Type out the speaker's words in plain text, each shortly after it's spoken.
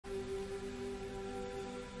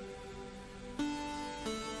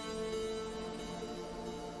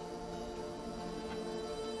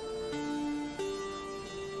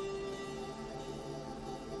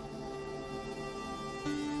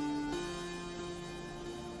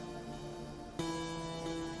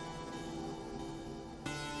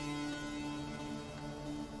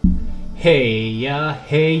Hey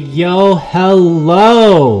yo,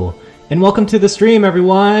 hello! And welcome to the stream,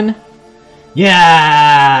 everyone!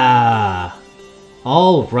 Yeah!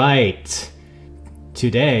 Alright.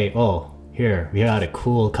 Today, here, we had a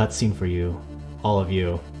cool cutscene for you. All of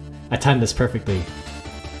you. I timed this perfectly.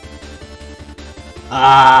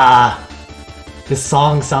 This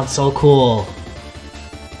song sounds so cool.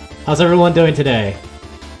 How's everyone doing today?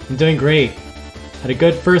 I'm doing great. Had a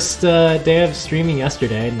good first day of streaming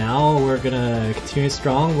yesterday. Now we're gonna continue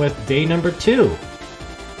strong with day number 2.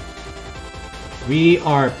 We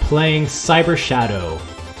are playing CyberShadow.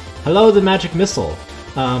 Hello, the Magic Missile.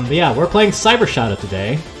 But yeah, we're playing CyberShadow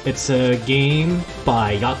today. It's a game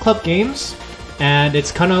by Yacht Club Games, and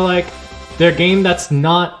it's kind of like their game that's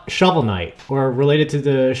not Shovel Knight or related to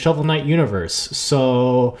the Shovel Knight universe.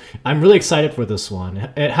 So I'm really excited for this one.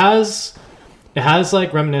 It has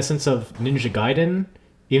like reminiscence of Ninja Gaiden,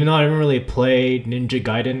 even though I didn't really play Ninja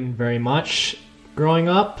Gaiden very much growing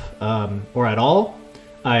up, or at all.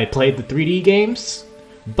 I played the 3D games,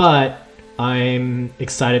 but I'm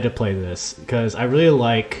excited to play this because I really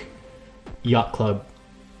like Yacht Club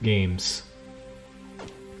games.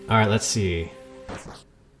 Alright, let's see.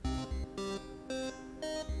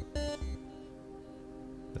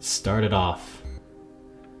 Let's start it off.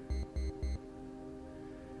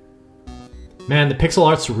 Man, the pixel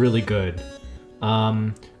art's really good.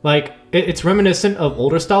 Like, it's reminiscent of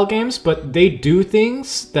older style games, but they do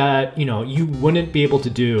things that, you know, you wouldn't be able to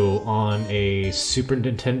do on a Super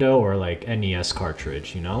Nintendo or, like, NES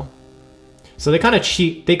cartridge, you know? So they kind of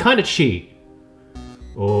cheat. They kind of cheat.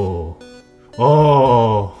 Oh.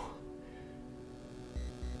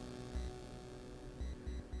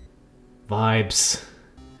 Vibes.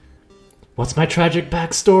 What's my tragic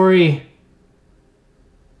backstory?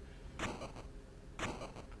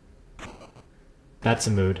 That's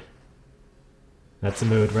a mood. That's a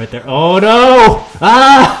mood right there. Oh no!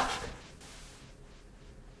 Ah!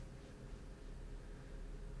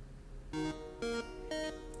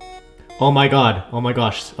 Oh my god. Oh my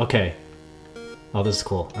gosh. Okay. Oh, this is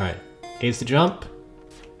cool. Alright. A's to jump.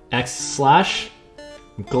 X slash.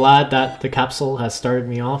 I'm glad that the capsule has started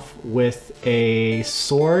me off with a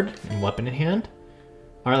sword and weapon in hand.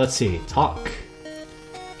 Alright, let's see. Talk.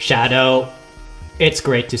 Shadow. It's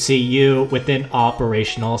great to see you within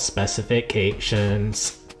operational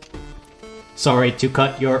specifications. Sorry to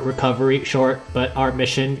cut your recovery short, but our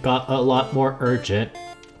mission got a lot more urgent.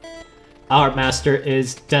 Our master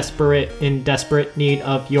is in desperate need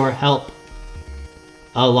of your help.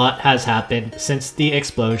 A lot has happened since the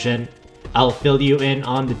explosion. I'll fill you in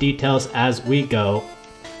on the details as we go.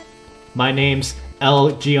 My name's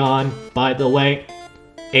El Gian, by the way.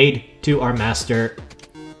 Aid to our master.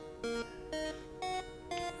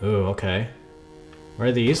 Ooh, okay. Where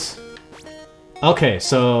are these? Okay,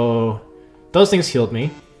 so those things healed me.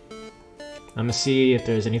 I'm gonna see if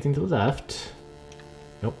there's anything to the left.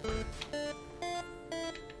 Nope.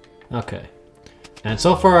 Okay. And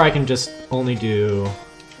so far I can just only do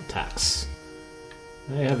attacks.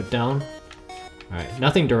 I have it down. Alright,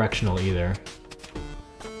 nothing directional either.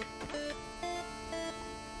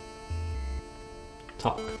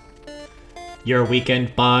 Talk. You're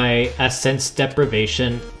weakened by essence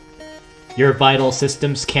deprivation. Your vital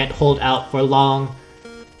systems can't hold out for long.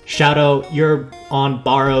 Shadow, you're on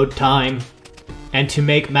borrowed time. And to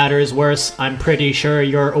make matters worse, I'm pretty sure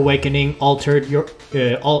your awakening altered your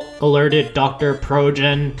alerted Dr.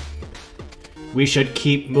 Progen. We should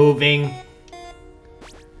keep moving.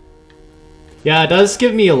 Yeah, it does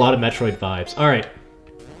give me a lot of Metroid vibes. Alright.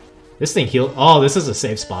 This thing healed. Oh, this is a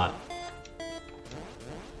safe spot.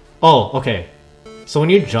 Oh, okay. So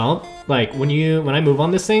when you jump, like when I move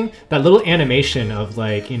on this thing, that little animation of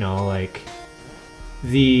like, you know, like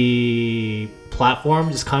the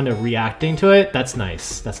platform just kind of reacting to it, that's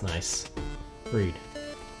nice. That's nice. Read.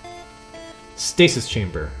 Stasis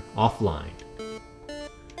chamber, offline.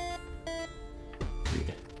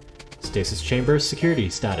 Read. Stasis chamber security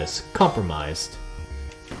status compromised.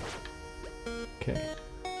 Okay.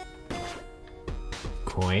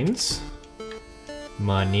 Coins.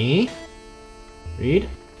 Money. Read.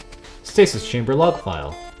 Stasis chamber log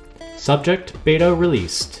file. Subject beta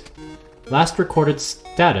released. Last recorded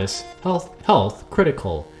status health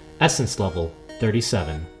critical. Essence level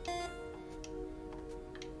 37.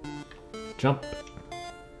 Jump.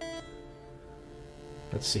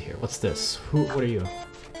 Let's see here. What's this? What are you?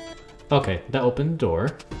 Okay, that opened the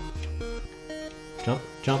door. Jump,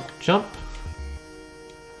 jump, jump.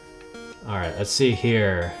 Alright, let's see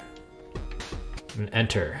here. And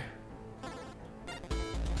enter.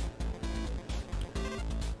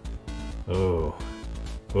 Oh.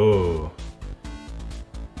 Oh.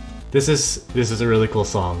 This is a really cool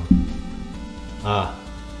song.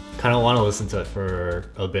 Kind of want to listen to it for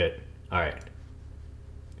a bit. All right,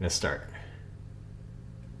 gonna start.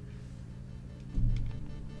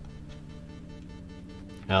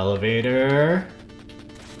 Elevator.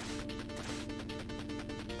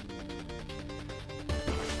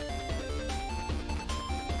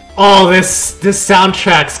 Oh, this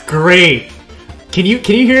soundtrack's great. Can you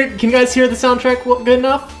guys hear the soundtrack good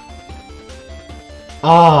enough?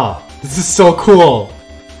 Ah, this is so cool.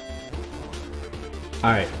 All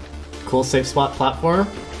right, cool safe spot platform.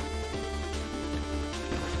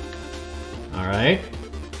 All right,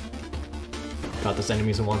 got those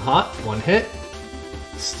enemies in one hit.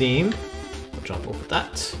 Steam. I'll jump over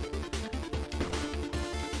that.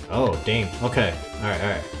 Oh, dang. Okay.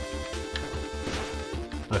 Alright.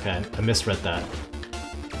 Okay, I misread that.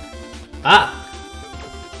 Ah!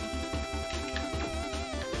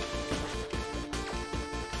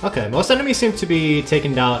 Okay, most enemies seem to be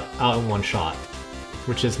taken out in one shot,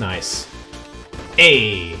 which is nice.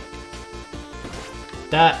 Hey!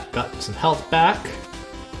 That got some health back.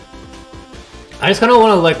 I just kind of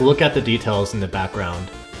want to like look at the details in the background.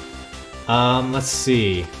 Let's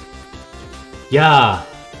see. Yeah,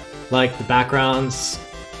 like the backgrounds,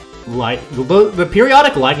 like the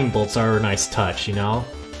periodic lightning bolts are a nice touch, you know.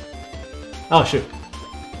 Oh shoot!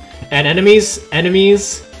 And enemies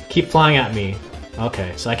keep flying at me.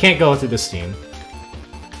 Okay, so I can't go through this steam.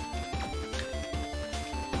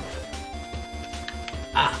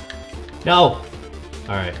 Ah, no.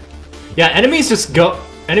 All right. Yeah, enemies just go.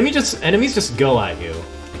 Enemies just go at you.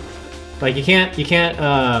 Like you can't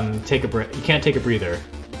take a breath. You can't take a breather.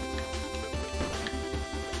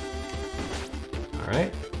 All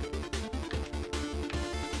right.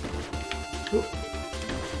 Ooh.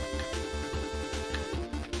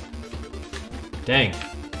 Dang.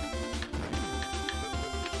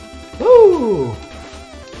 Woo!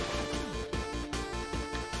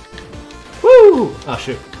 Woo! Oh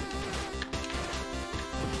shoot.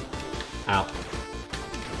 Ow.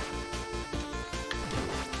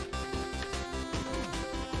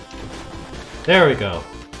 There we go.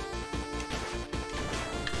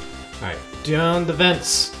 Alright, down the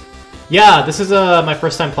vents. Yeah, this is my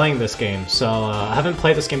first time playing this game, so I haven't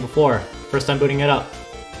played this game before. First time booting it up.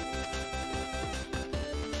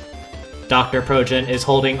 Dr. Progen is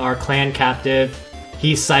holding our clan captive.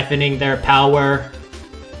 He's siphoning their power.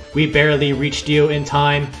 We barely reached you in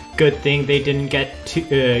time. Good thing they didn't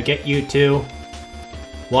get you too.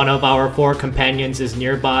 One of our 4 companions is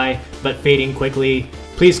nearby, but fading quickly.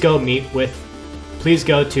 Please go to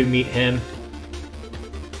meet him.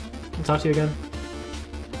 Can I talk to you again?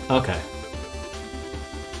 Okay.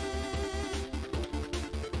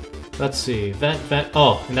 Let's see. Vent.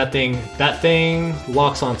 Oh, and that thing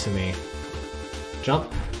locks onto me.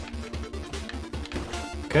 Jump.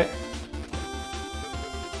 Okay.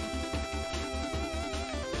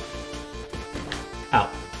 Ow.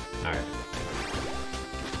 Alright.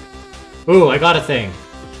 Ooh, I got a thing.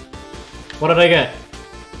 What did I get?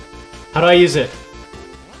 How do I use it?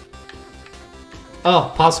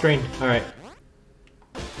 Oh, pause screen. Alright.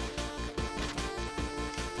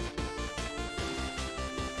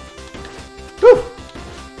 Woo!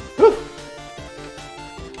 Woo!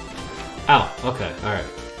 Ow, okay, alright.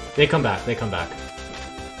 They come back.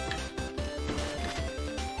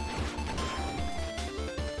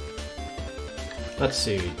 Let's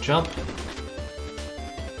see, jump.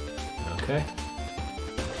 Okay.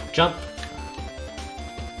 Jump.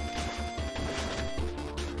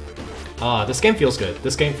 Ah, this game feels good.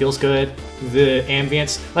 The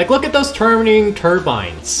ambience. Like, look at those turning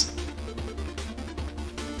turbines.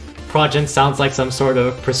 Progen sounds like some sort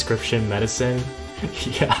of prescription medicine.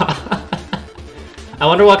 Yeah. I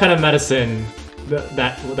wonder what kind of medicine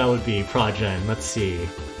that would be, Progen. Let's see.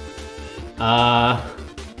 I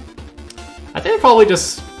think I'd probably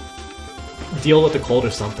just deal with the cold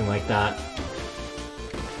or something like that.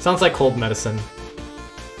 Sounds like cold medicine.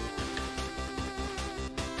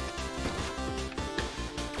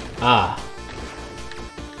 Ah.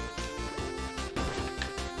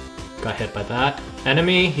 Got hit by that.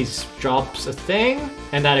 Enemy, he drops a thing,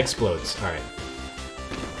 and that explodes. Alright.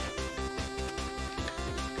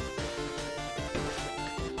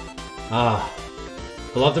 Ah.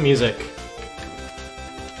 I love the music.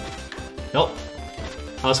 Nope.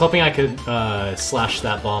 I was hoping I could slash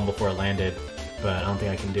that bomb before it landed, but I don't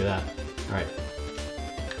think I can do that. Alright.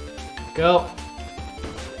 Go.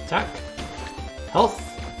 Attack. Health.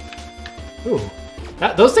 Ooh.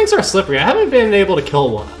 Those things are slippery. I haven't been able to kill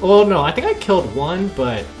one. Oh no, I think I killed one,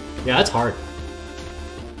 but yeah, that's hard.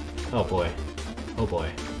 Oh boy. Oh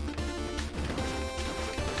boy.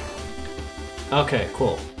 Okay,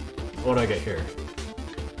 cool. What do I get here?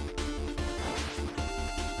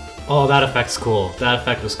 Oh, that effect's cool. That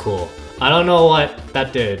effect was cool. I don't know what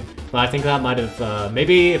that did, but I think that might have,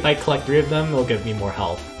 maybe if I collect 3 of them, it'll give me more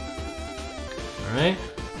health. Alright.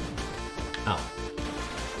 Ow.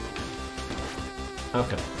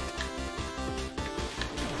 Okay.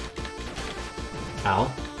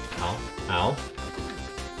 Ow. Ow. Ow.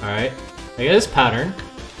 Alright. I get this pattern.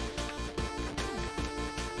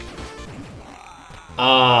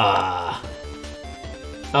 Ah.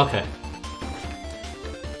 Okay.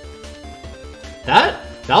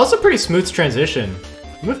 That was a pretty smooth transition.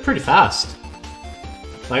 It moved pretty fast.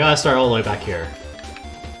 I gotta start all the way back here.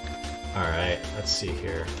 Alright, let's see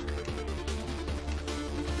here.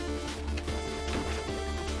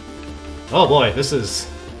 Oh boy, that's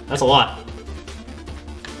a lot.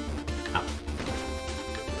 Ow.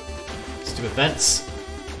 Stupid vents.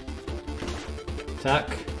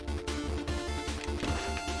 Attack.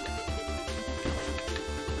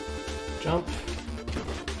 Jump.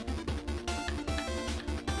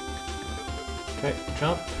 Okay,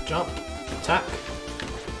 jump, jump, attack.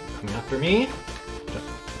 Coming after me.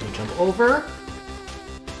 Let me jump over.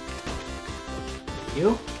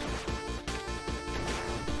 You.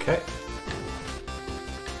 Okay.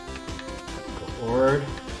 Go forward.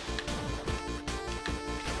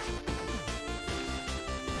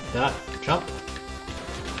 That, jump.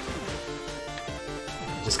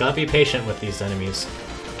 Just gotta be patient with these enemies.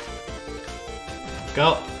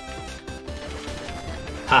 Go.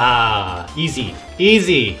 Haha, easy,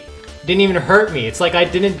 easy. Didn't even hurt me. It's like I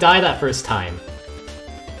didn't die that first time.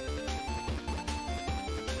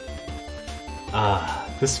 Ah,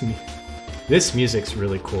 this music's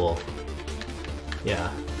really cool. Yeah.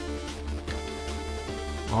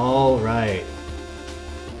 All right.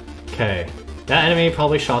 Okay, that enemy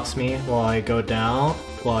probably shocks me while I go down,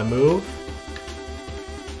 while I move.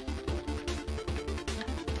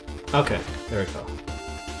 Okay, there we go.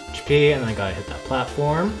 HP, and then I gotta hit that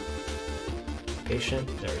platform. Patient,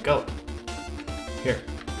 there we go. Here.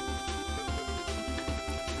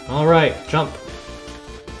 Alright, jump.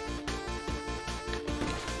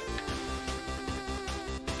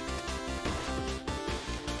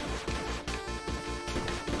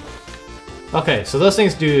 Okay, so those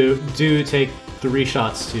things do take 3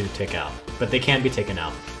 shots to take out, but they can be taken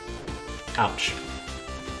out. Ouch.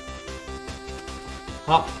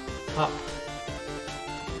 Hop, hop.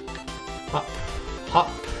 Hop, hop.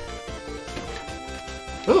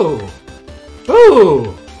 Ooh!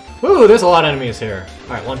 Ooh! Ooh, there's a lot of enemies here.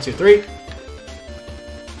 Alright, 1, 2, 3.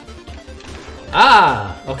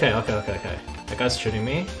 Ah! Okay, okay, okay, okay. That guy's shooting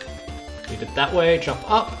me. Lead it that way, jump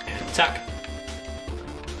up, and attack.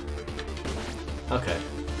 Okay.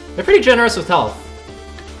 They're pretty generous with health.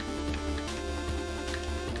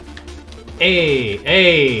 Hey,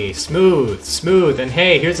 hey, smooth, smooth, and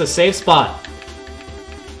hey, here's a save spot.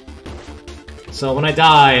 So when I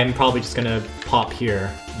die, I'm probably just gonna pop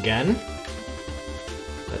here again.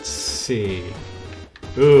 Let's see.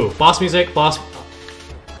 Ooh, boss music, boss.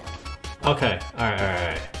 Okay, alright,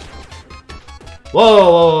 alright. Whoa,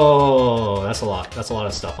 whoa, whoa, whoa, that's a lot. That's a lot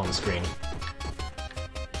of stuff on the screen.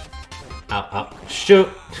 Ow, ow, shoot!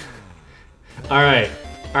 Alright,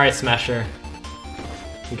 alright, Smasher.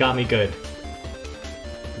 You got me good.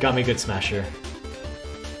 You got me good, Smasher.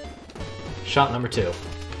 Shot number 2.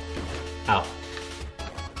 Ow.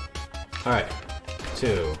 Alright.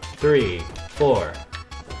 2, 3, 4.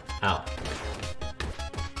 Ow.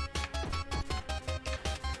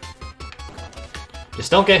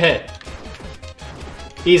 Just don't get hit.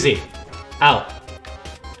 Easy. Ow.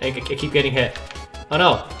 I keep getting hit. Oh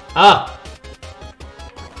no. Ah!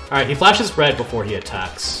 Alright, he flashes red before he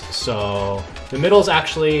attacks, so the middle's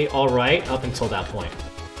actually alright up until that point.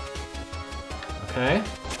 Okay.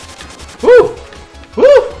 Woo!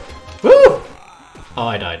 Woo! Woo! Oh,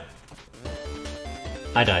 I died.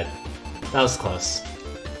 I died. That was close.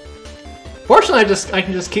 Fortunately, I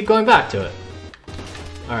can just keep going back to it.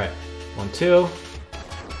 Alright. 1, 2.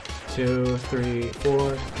 2, 3,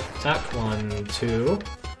 4. Attack. 1, 2.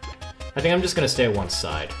 I think I'm just gonna stay one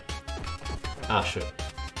side. Ah, shoot.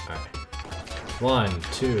 Alright. 1,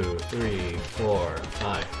 2, 3, 4,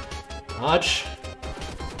 5. Dodge.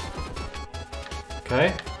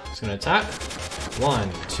 Okay. Just gonna attack.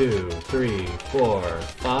 1, 2, 3, 4,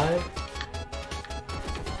 5.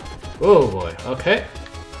 Oh boy. Okay.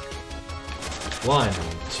 1,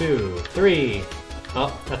 2, 3.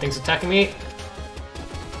 Oh, that thing's attacking me.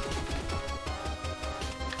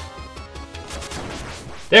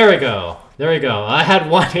 There we go. There we go. I had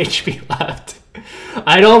 1 HP left.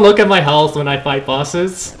 I don't look at my health when I fight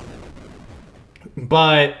bosses,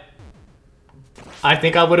 but I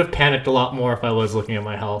think I would have panicked a lot more if I was looking at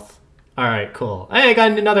my health. Alright, cool. Hey, I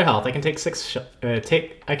got another health. I can take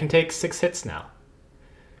I can take 6 hits now.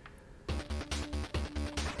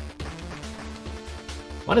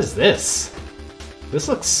 What is this? This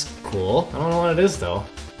looks cool. I don't know what it is though.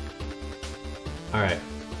 Alright.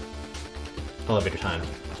 Elevator time.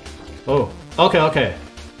 Oh, okay.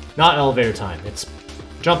 Not elevator time. It's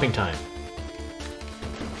jumping time.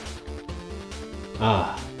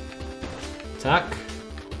 Attack.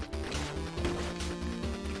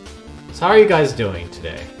 So how are you guys doing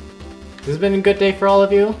today? This has been a good day for all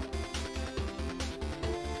of you?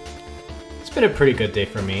 It's been a pretty good day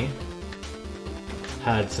for me.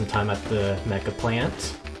 Had some time at the Mecha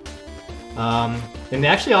plant. And they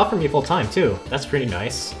actually offer me full time too. That's pretty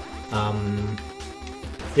nice.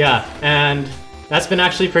 Yeah, and that's been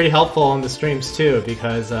actually pretty helpful on the streams too,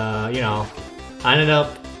 because you know,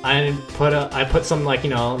 I put some like, you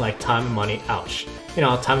know, like time and money, ouch. You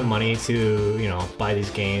know, time and money to, you know, buy these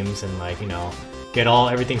games and like, you know, get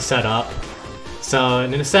everything set up. So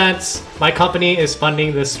in a sense, my company is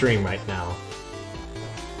funding this stream right now.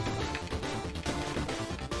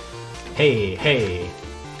 Hey.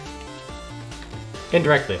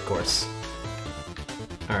 Indirectly, of course.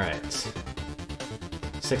 Alright.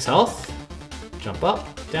 6 health. Jump up,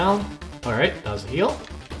 down. Alright, that was a heal.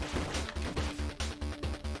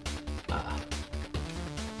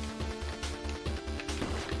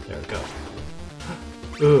 There we go.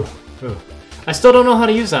 Ooh. I still don't know how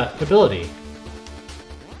to use that ability.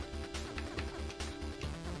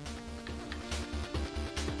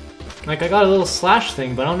 Like, I got a little slash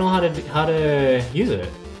thing, but I don't know how to use it.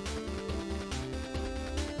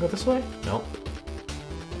 Go this way? Nope.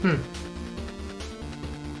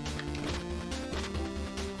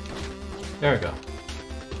 There we go.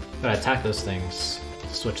 Gotta attack those things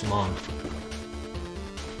to switch them on.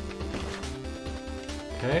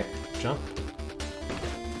 Okay, jump.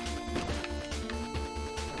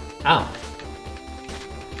 Ow.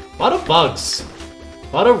 A lot of bugs.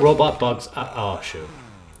 A lot of robot bugs. Oh, shoot.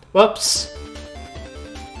 Whoops.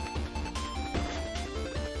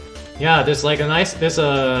 Yeah, there's like a nice... There's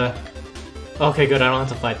a... Okay, good, I don't have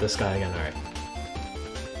to fight this guy again, alright.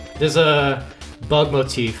 There's a bug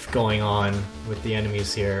motif going on with the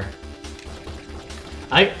enemies here.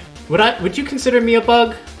 Would you consider me a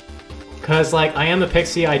bug? Cause like, I am a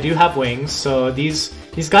pixie, I do have wings, so these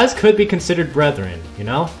guys could be considered brethren, you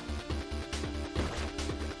know?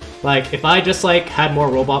 Like, if I just like had more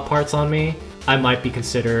robot parts on me, I might be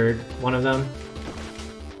considered one of them.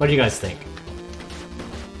 What do you guys think?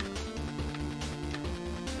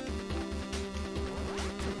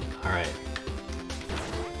 Alright.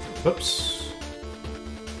 Whoops.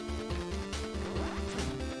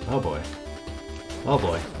 Oh boy. Oh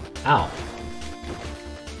boy. Ow.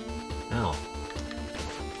 Ow.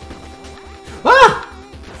 Ah!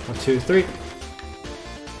 1, 2, 3.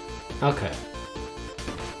 Okay.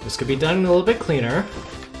 This could be done a little bit cleaner.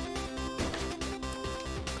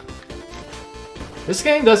 This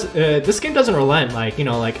game doesn't relent, like, you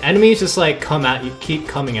know, like enemies just like come at you, keep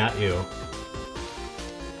coming at you.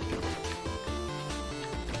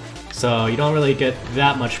 So you don't really get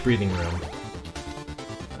that much breathing room.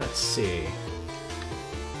 Let's see.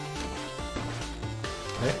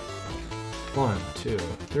 Okay. 1, 2,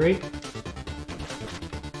 3.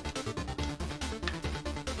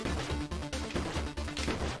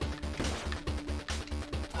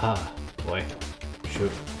 Ah, boy.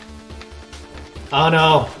 Shoot. Oh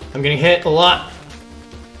no! I'm getting hit a lot!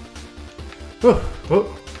 Whew,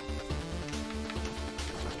 whew.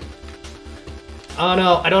 Oh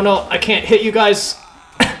no, I don't know, I can't hit you guys!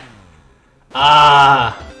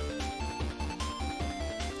 Ah!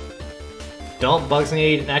 Don't bugs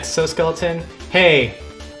need an exoskeleton? Hey,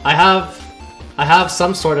 I have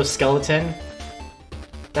some sort of skeleton.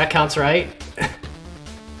 That counts, right?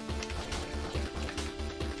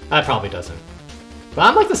 That probably doesn't. But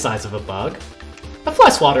I'm like the size of a bug. A fly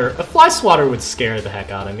swatter would scare the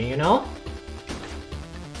heck out of me, you know?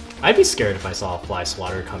 I'd be scared if I saw a fly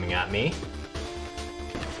swatter coming at me.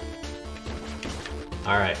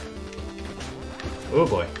 Alright. Oh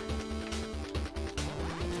boy.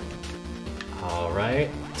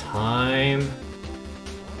 Alright. Time.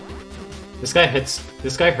 This guy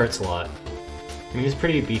hurts a lot. I mean, he's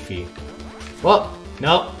pretty beefy. Well,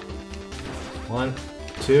 no. 1,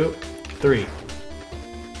 2, 3.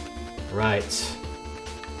 Right.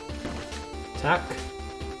 Attack.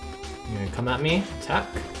 You're gonna come at me. Attack.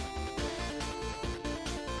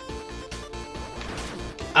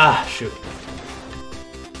 Ah, shoot.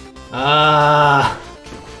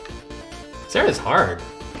 This area is hard.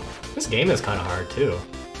 This game is kind of hard too.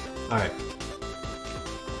 Alright.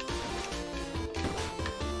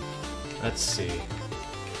 Let's see.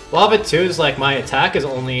 Well, of it too is like my attack is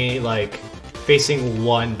only like facing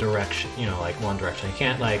one direction, you know, like one direction. I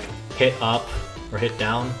can't like hit up or hit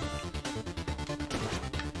down.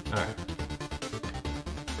 Alright.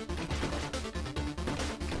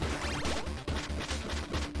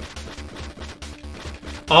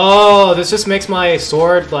 Oh, this just makes my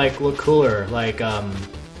sword like look cooler. Like, I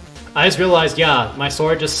just realized, yeah, my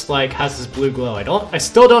sword just like has this blue glow. I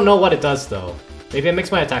still don't know what it does though. Maybe it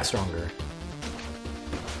makes my attack stronger.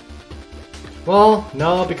 Well,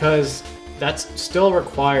 no, because that's still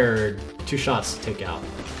required 2 shots to take out.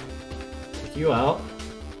 Take you out.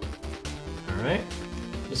 Alright.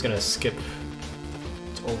 Just gonna skip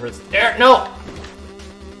over there. No!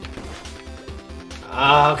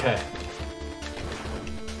 Okay.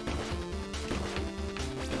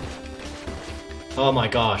 Oh my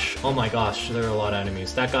gosh. Oh my gosh. There are a lot of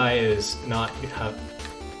enemies. That guy is not...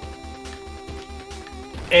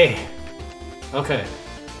 Hey! Okay.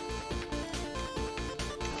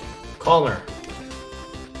 Calmer.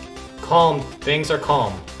 Calm. Things are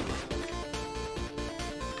calm.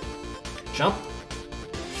 Jump.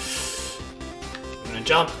 I'm gonna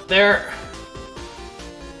jump there.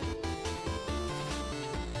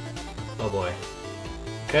 Oh boy.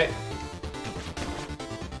 Okay.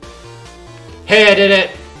 Hey, I did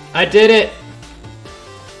it! I did it!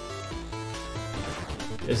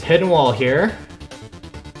 There's a hidden wall here.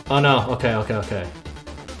 Oh no, okay, okay, okay.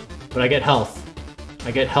 But I get health.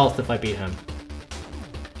 I get health if I beat him.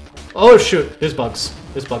 Oh shoot, there's bugs.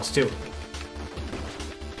 There's bugs too.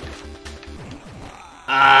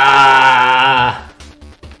 Ah!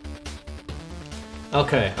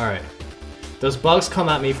 Okay, alright. Those bugs come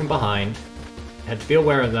at me from behind. I had to be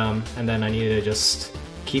aware of them, and then I need to just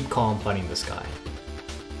keep calm fighting this guy.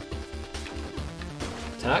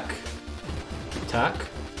 Attack. Attack.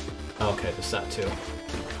 Okay, there's that too.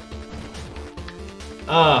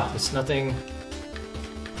 Ah, there's nothing...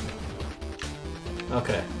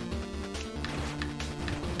 Okay.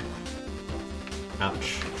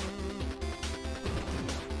 Ouch.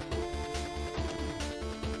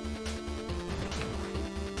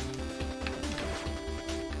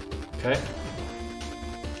 Okay.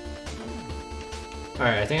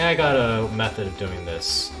 Alright, I think I got a method of doing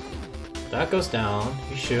this. That goes down,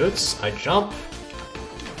 he shoots, I jump,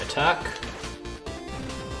 attack,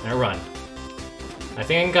 and I run. I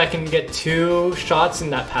think I can get 2 shots in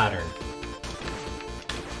that pattern.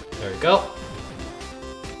 There we go.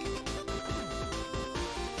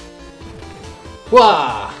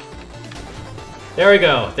 Wah! There we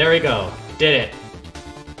go, there we go. Did it.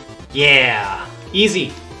 Yeah!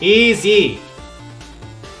 Easy! Easy!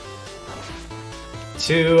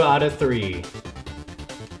 2 out of 3.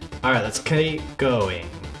 Alright, let's keep going.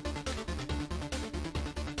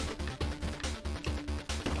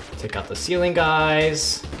 Take out the ceiling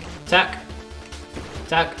guys. Attack!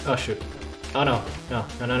 Attack! Oh shoot. Oh no. No,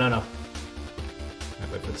 no, no, no, no.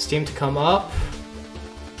 Alright, wait for the steam to come up.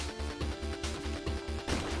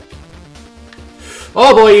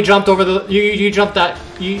 Oh boy, you jumped over the... You jumped that...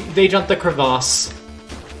 They jumped the crevasse.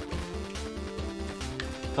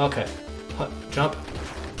 Okay. Jump.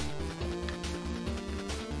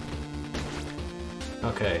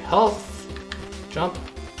 Okay, health. Jump.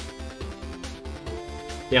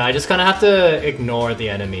 Yeah, I just kind of have to ignore the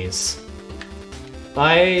enemies.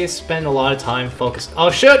 I spend a lot of time focused. Oh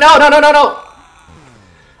shoot! No! No! No! No! No!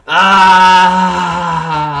 Ah!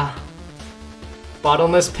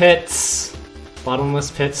 Bottomless pits. Bottomless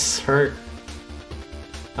pits hurt.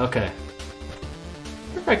 Okay. I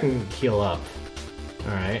wonder if I can heal up.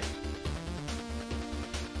 All right.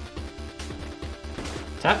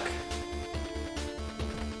 Attack.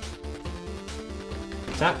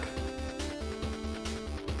 Attack.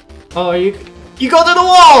 Oh, you go through the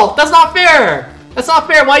wall! That's not fair! That's not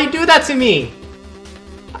fair! Why you do that to me?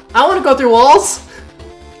 I want to go through walls!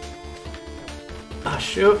 Ah,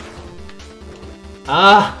 shoot.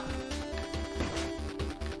 Ah!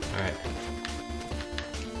 Alright.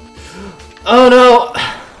 Oh no!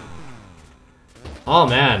 Oh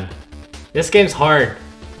man. This game's hard.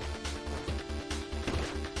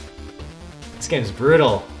 This game's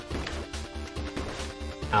brutal.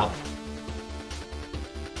 Ow.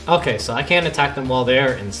 Okay, so I can't attack them while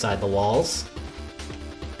they're inside the walls.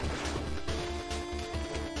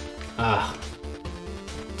 Ah.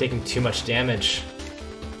 Taking too much damage.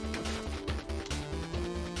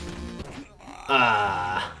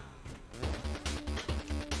 Ah.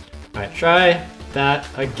 Alright, try that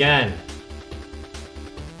again.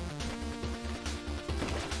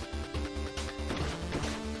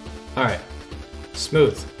 Alright.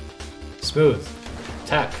 Smooth. Smooth.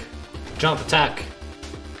 Attack. Jump, attack.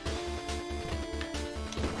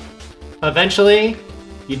 eventually,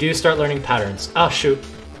 you do start learning patterns. Oh, shoot.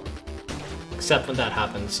 Except when that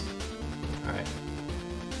happens. Alright.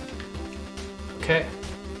 Okay.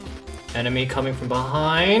 Enemy coming from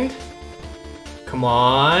behind. Come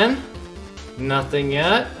on. Nothing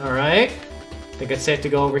yet. Alright. Think it's safe to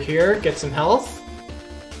go over here, get some health.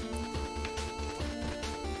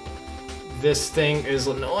 This thing is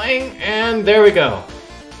annoying, and there we go.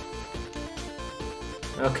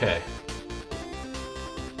 Okay.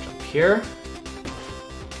 Jump here.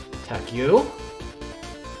 Attack you.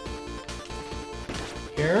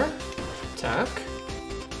 Here. Attack.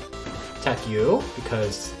 Attack you,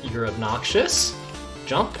 because you're obnoxious.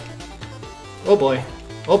 Jump. Oh boy.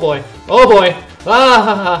 Oh boy. Oh boy!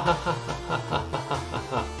 Ah!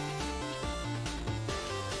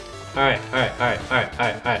 Alright, alright, alright, alright,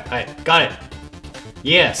 alright, alright, alright. Got it!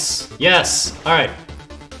 Yes! Yes! Alright.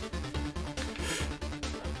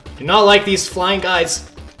 Do not like these flying guys.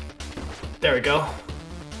 There we go.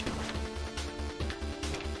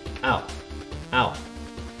 Ow. Ow.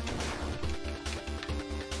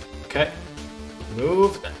 Okay.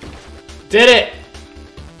 Move. Did it!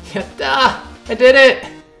 Yatta! I did it!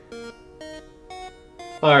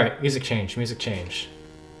 Alright, music change, music change.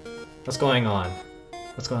 What's going on?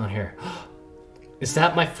 What's going on here? Is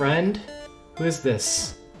that my friend? Who is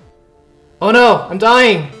this? Oh no! I'm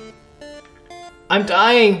dying! I'm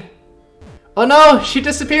dying! Oh no! She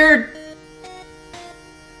disappeared!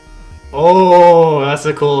 Oh, that's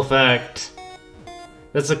a cool effect.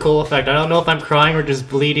 That's a cool effect. I don't know if I'm crying or just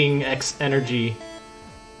bleeding X energy.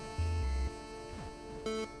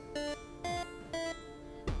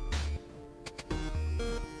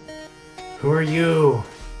 Who are you?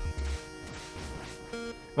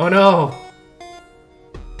 Oh no!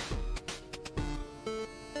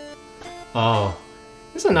 Oh,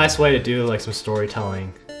 this is a nice way to do like some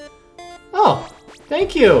storytelling. Oh,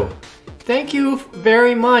 thank you! Thank you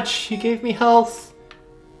very much! You gave me health!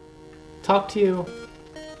 Talk to you.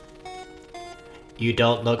 You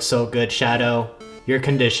don't look so good, Shadow. Your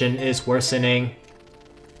condition is worsening.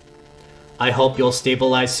 I hope you'll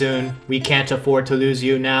stabilize soon. We can't afford to lose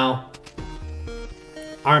you now.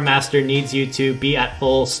 Our master needs you to be at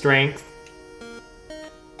full strength.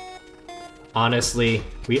 Honestly,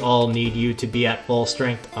 we all need you to be at full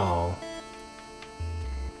strength. Oh.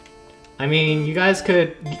 I mean, you guys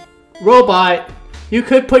could... Robot, you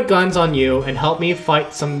could put guns on you and help me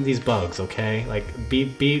fight some of these bugs, okay? Like,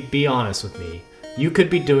 be honest with me. You could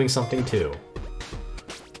be doing something too.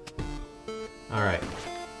 Alright.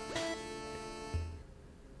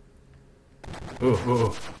 Ooh,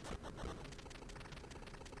 ooh.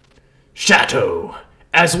 Shadow,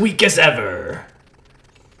 as weak as ever.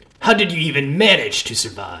 How did you even manage to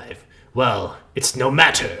survive? Well, it's no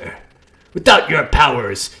matter. Without your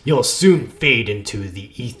powers, you'll soon fade into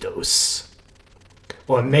the ethos.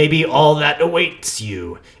 Or maybe all that awaits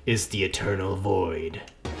you is the eternal void.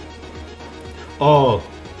 Oh,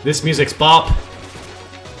 this music's bop.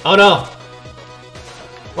 Oh no.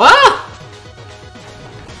 Ah!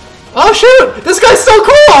 Oh shoot! This guy's so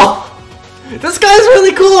cool! This guy's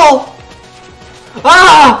really cool!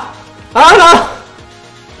 Ah! Oh no!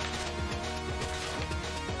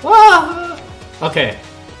 Ah! Okay.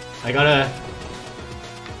 I gotta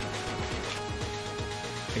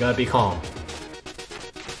be calm.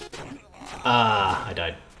 Ah, I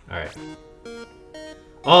died. Alright.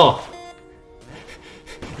 Oh!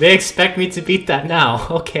 They expect me to beat that now.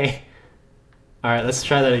 Okay. Alright, let's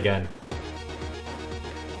try that again.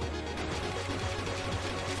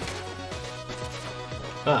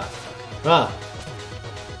 Ah. Ah.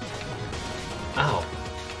 Ow.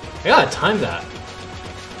 I gotta time that.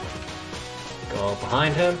 Go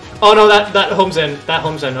behind him. Oh no, that homes in. That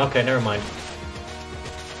homes in. Okay, never mind.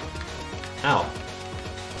 Ow.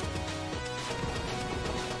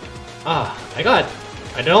 Ah, I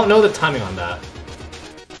don't know the timing on that.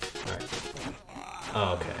 Alright.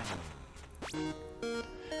 Oh, okay.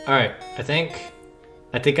 Alright, I think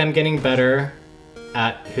I'm getting better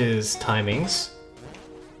at his timings.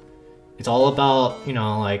 It's all about, you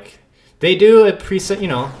know, like, they do a preset, you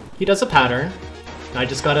know, he does a pattern, and I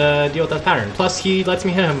just gotta deal with that pattern. Plus, he lets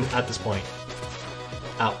me hit him at this point.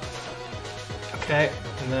 Ow. Okay,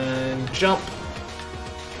 and then jump.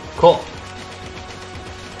 Cool.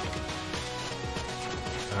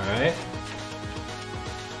 Alright.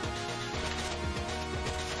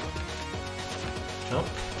 Jump.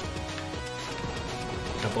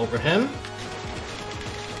 Jump over him.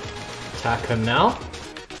 Attack him now.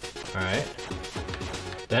 Alright.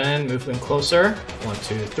 Then move in closer. 1,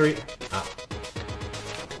 2, 3. Ow.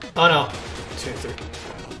 Oh no. 2, 3.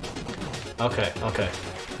 Okay, okay.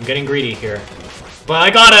 I'm getting greedy here. But I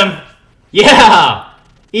got him! Yeah!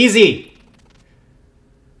 Easy!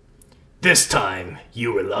 This time,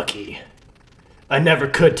 you were lucky. I never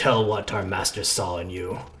could tell what our master saw in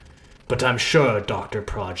you, but I'm sure Dr.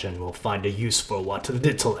 Progen will find a use for what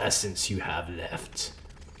little essence you have left.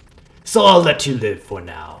 So I'll let you live for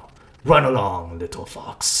now. Run along, little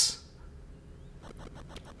fox.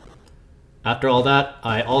 After all that,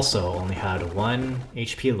 I also only had 1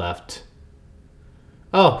 HP left.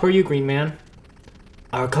 Oh, who are you, Green Man?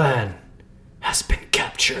 Our clan has been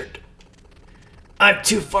captured. I'm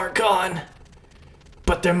too far gone,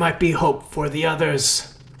 but there might be hope for the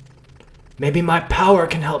others. Maybe my power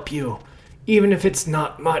can help you, even if it's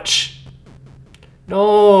not much.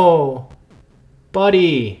 No!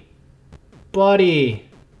 Buddy! Buddy!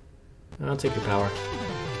 I'll take your power.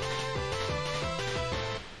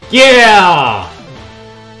 Yeah!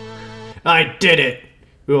 I did it!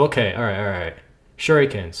 Ooh, okay, alright.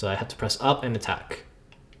 Shuriken, so I have to press up and attack.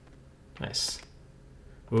 Nice.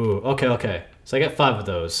 Ooh, okay. So I get 5 of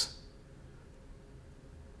those.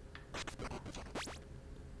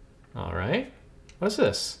 Alright. What's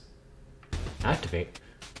this? Activate.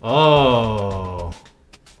 Oh.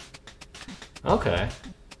 Okay.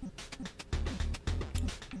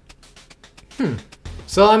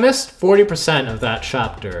 So I missed 40% of that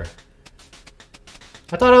chapter.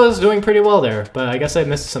 I thought I was doing pretty well there, but I guess I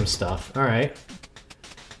missed some stuff. Alright.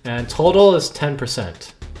 And total is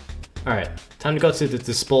 10%. Alright, time to go to the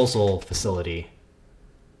disposal facility.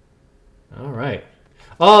 Alright.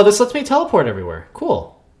 Oh, this lets me teleport everywhere.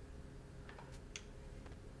 Cool.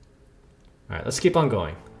 Alright, let's keep on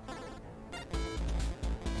going.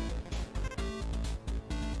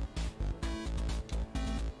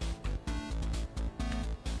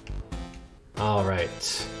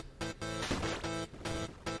 Alright.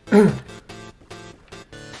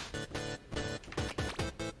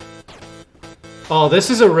 Oh, this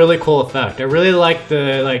is a really cool effect. I really like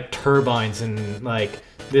the turbines and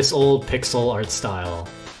this old pixel art style.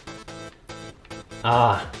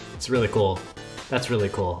 Ah, it's really cool. That's really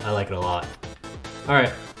cool. I like it a lot.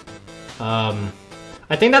 Alright.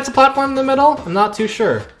 I think that's a platform in the middle? I'm not too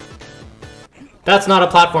sure. That's not a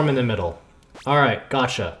platform in the middle. Alright,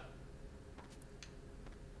 gotcha.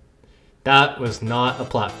 That was not a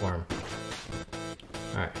platform.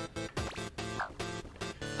 Alright.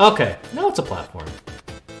 Okay, now it's a platform.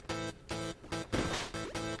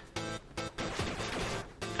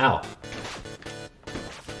 Ow.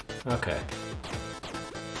 Okay.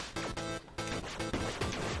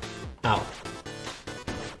 Ow.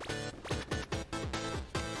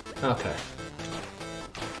 Okay.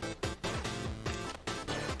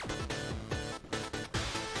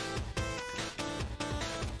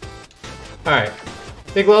 Alright.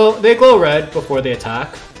 They glow red before they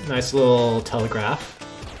attack. Nice little telegraph.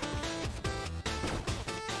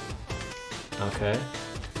 Okay.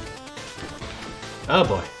 Oh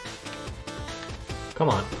boy. Come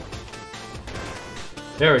on.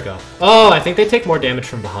 There we go. Oh, I think they take more damage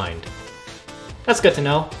from behind. That's good to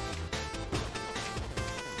know.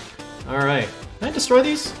 Alright. Can I destroy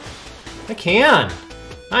these? I can!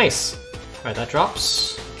 Nice! Alright, that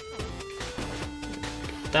drops.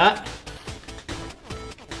 That.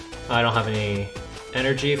 I don't have any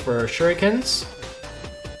energy for shurikens.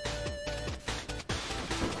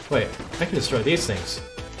 Wait, I can destroy these things.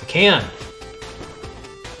 I can!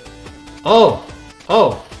 Oh!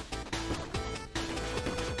 Oh!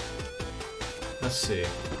 Let's see. I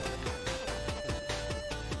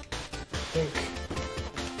think...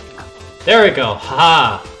 There we go!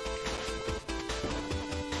 Haha!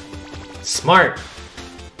 Smart!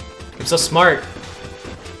 I'm so smart!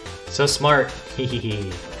 So smart!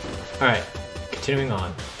 Hehehe. Alright, continuing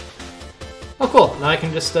on. Oh cool, now I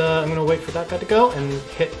can just, I'm gonna wait for that guy to go and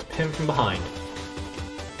hit him from behind.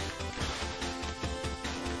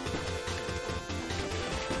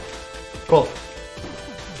 Cool.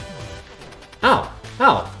 Ow!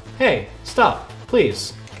 Ow! Hey, stop,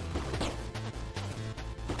 please.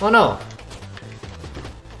 Oh no.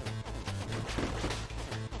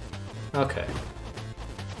 Okay.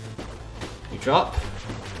 You drop.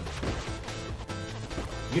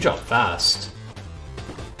 You drop fast.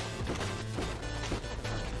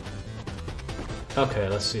 Okay,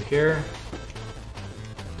 let's see here.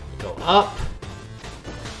 Go up.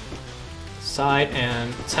 Side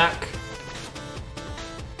and attack.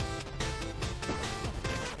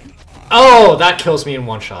 Oh, that kills me in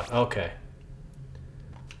one shot. Okay.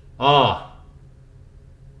 Oh.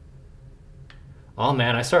 Oh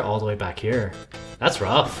man, I start all the way back here. That's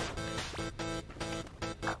rough.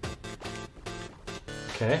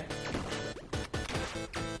 Okay.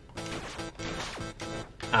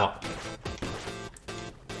 Ow.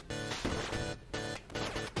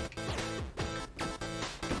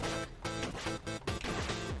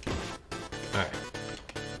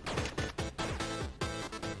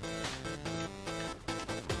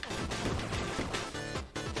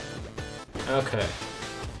 Okay.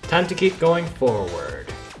 Time to keep going forward.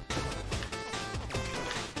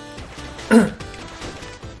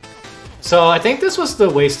 So I think this was the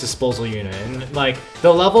waste disposal unit, and like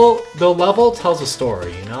the level tells a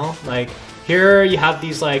story, you know? Like here you have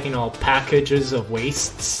these like, you know, packages of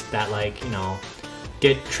wastes that like, you know,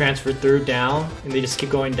 get transferred through down, and they just keep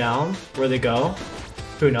going down where they go.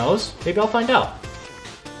 Who knows? Maybe I'll find out.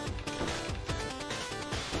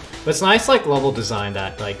 But it's nice like level design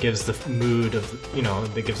that like gives the mood of, you know,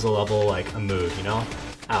 that gives the level like a mood, you know?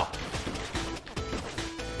 Ow.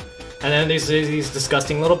 And then there's these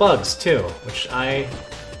disgusting little bugs, too, which I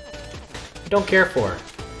don't care for.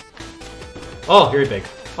 Oh, you're big.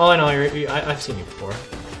 Oh, I know, I've seen you before.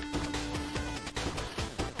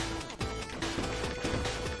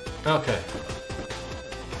 Okay.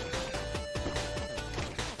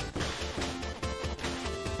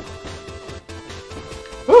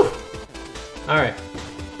 Whew! Alright.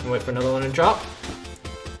 Wait for another one to drop.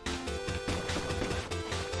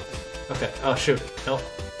 Okay. Oh, shoot. Nope.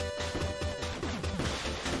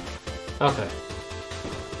 Okay.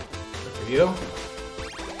 Good for you.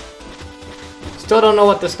 Still don't know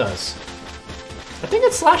what this does. I think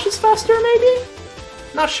it slashes faster, maybe?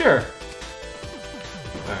 Not sure.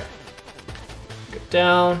 Alright. Go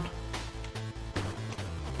down.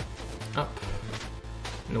 Up.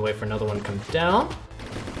 And wait for another one to come down.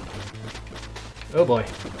 Oh boy.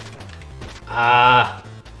 Ah.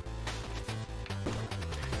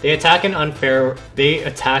 They attack in an unfair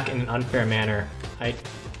manner.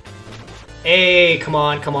 Hey, come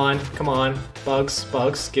on, come on, come on.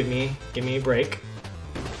 Bugs, give me a break.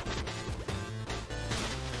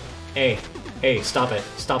 Hey, stop it,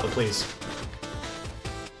 please.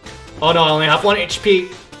 Oh no, I only have 1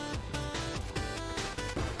 HP.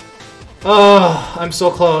 Oh, I'm so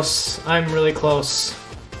close. I'm really close.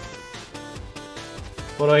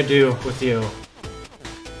 What do I do with you?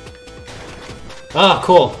 Ah,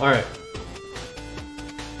 cool, alright.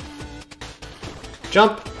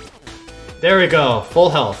 Jump! There we go, full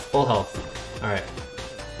health, Alright.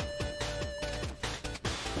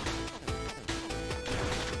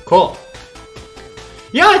 Cool.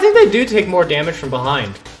 Yeah, I think they do take more damage from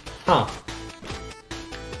behind. Huh.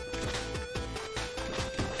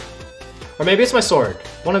 Or maybe it's my sword.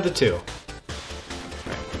 One of the two.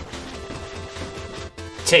 Right.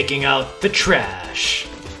 Taking out the trash.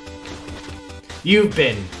 You've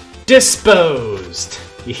been disposed.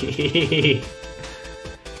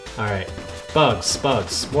 Alright.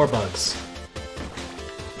 Bugs. More bugs.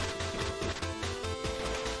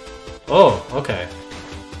 Oh, okay.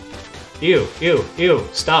 Ew.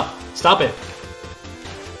 Stop it.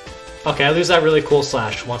 Okay, I lose that really cool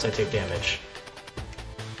slash once I take damage.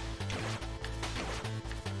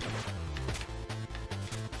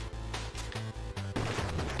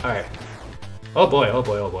 Alright. Oh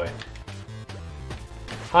boy.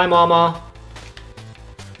 Hi, Mama.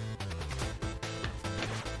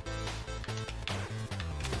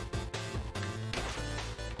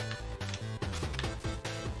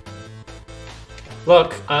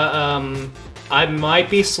 Look, I might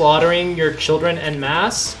be slaughtering your children en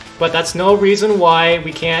masse, but that's no reason why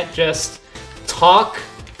we can't just talk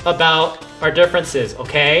about our differences,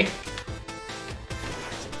 okay?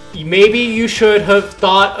 Maybe you should have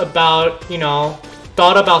thought about, you know,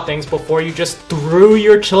 things before you just threw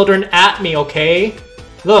your children at me, okay?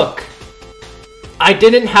 Look, I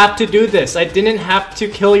didn't have to do this. I didn't have to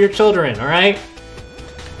kill your children, alright?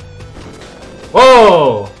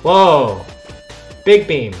 Whoa! Big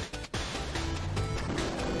beam.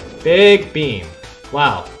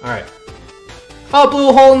 Wow, alright. Oh, blew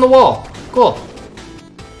a hole in the wall. Cool.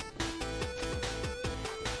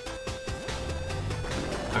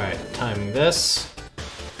 Alright, timing this.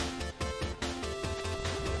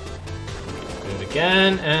 Do it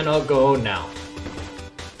again, and I'll go now.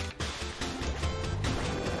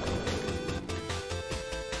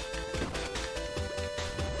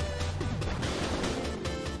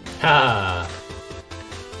 Ha!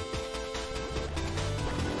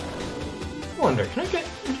 I wonder, can I get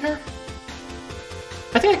in here?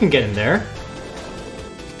 I think I can get in there.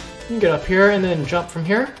 You can get up here and then jump from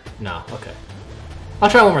here? No, okay. I'll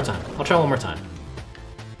try one more time.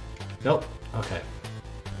 Nope, okay.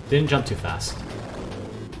 Didn't jump too fast.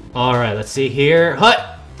 Alright, let's see here.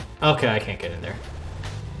 Hut! Okay, I can't get in there.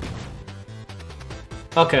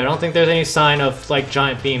 Okay, I don't think there's any sign of, like,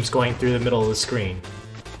 giant beams going through the middle of the screen.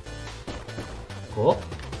 Cool.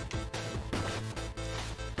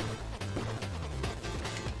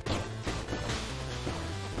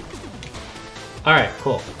 Alright,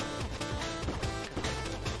 cool.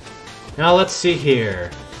 Now let's see here.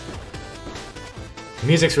 The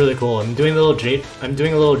music's really cool. I'm doing a little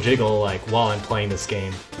jiggle like while I'm playing this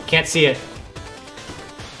game. Can't see it.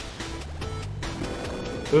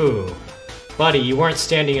 Ooh. Buddy, you weren't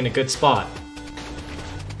standing in a good spot.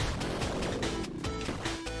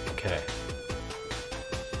 Okay.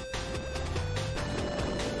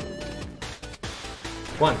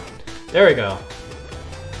 One. There we go.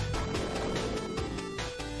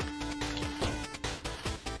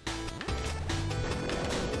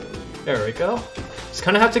 There we go. Just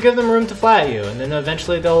kind of have to give them room to fly at you, and then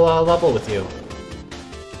eventually they'll level with you.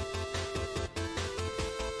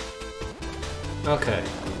 Okay.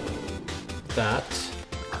 That.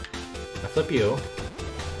 I flip you.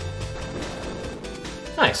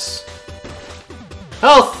 Nice.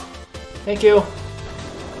 Health! Thank you.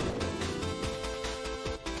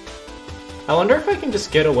 I wonder if I can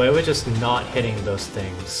just get away with just not hitting those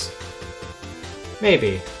things.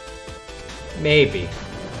 Maybe. Maybe.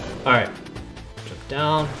 Alright. Jump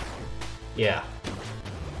down. Yeah.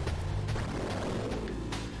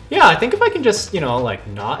 Yeah, I think if I can just, you know, like,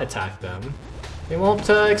 not attack them, they won't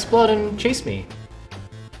explode and chase me.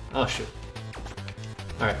 Oh, shoot.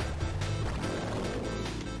 Alright.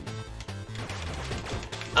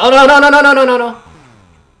 Oh, no, no, no, no, no, no, no, no!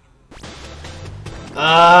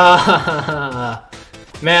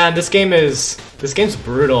 Man, this game's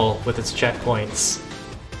brutal with its checkpoints.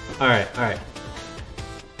 Alright, alright.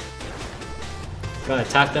 Gotta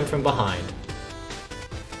attack them from behind.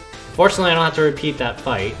 Fortunately, I don't have to repeat that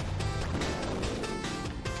fight.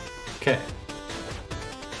 Okay.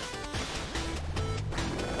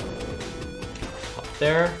 Up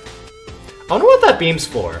there. I wonder what that beam's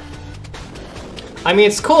for. I mean,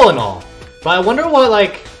 it's cool and all, but I wonder what,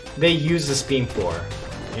 like, they use this beam for,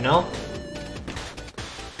 you know?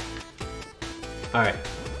 Alright,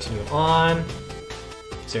 continue on.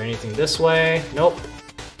 Is there anything this way? Nope.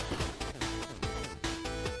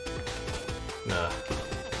 Nah.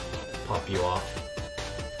 Pop you off.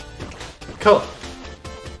 Cool.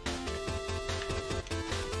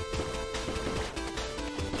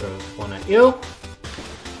 Throw one at you.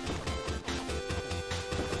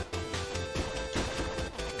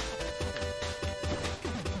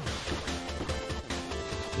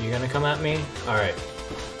 You gonna come at me? Alright.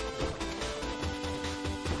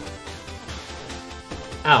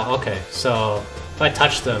 Ow, okay, so if I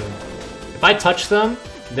touch them,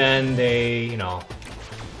 then they, you know,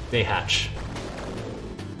 they hatch.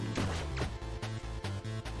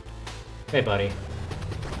 Hey, buddy.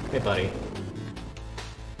 Hey, buddy.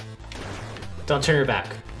 Don't turn your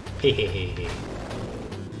back. Hey, hey, hey, hey.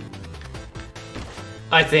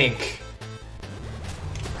 I think.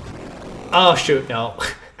 Oh, shoot, no.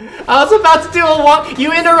 I was about to do a one.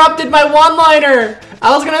 You interrupted my one-liner.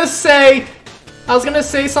 I was gonna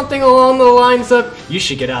say something along the lines of, "You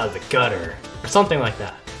should get out of the gutter," or something like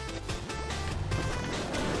that.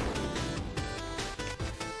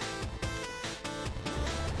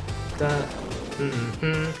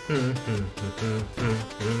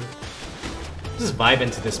 Just vibe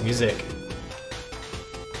into this music.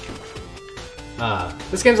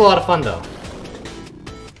 This game's a lot of fun, though.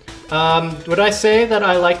 Would I say that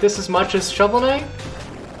I like this as much as Shovel Knight?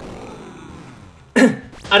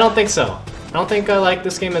 I don't think so. I don't think I like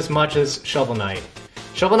this game as much as Shovel Knight.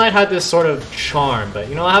 Shovel Knight had this sort of charm, but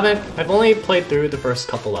you know, I've only played through the first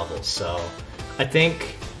couple levels, so I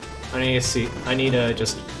think I need to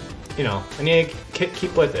just, you know, I need to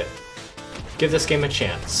keep with it. Give this game a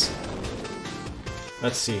chance.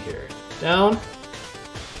 Let's see here. Down.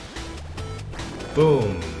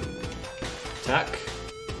 Boom. Attack.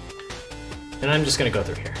 And I'm just gonna go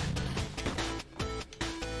through here.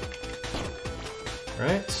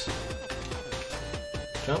 Right.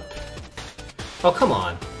 Jump. Oh, come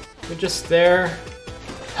on. We're just there.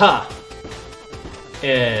 Ha!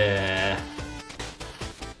 Eh.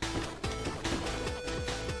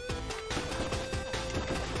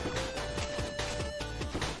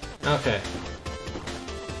 Okay.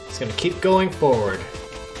 It's gonna keep going forward.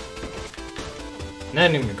 And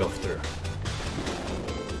then I'm gonna go through.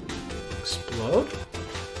 Explode.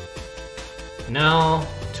 Now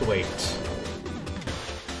to wait.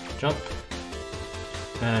 Jump.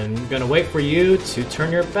 And I'm gonna wait for you to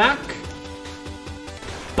turn your back.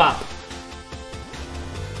 Bop.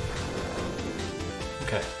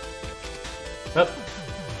 Okay. Up.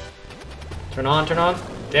 Turn on, turn on.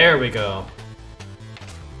 There we go.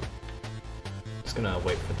 Just gonna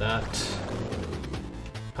wait for that.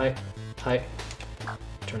 Hi, hi.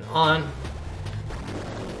 Turn on.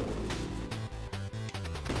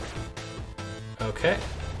 Okay.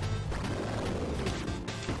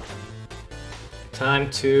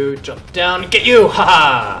 Time to jump down and get you!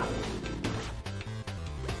 Haha!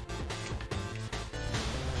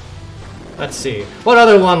 Let's see. What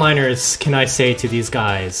other one-liners can I say to these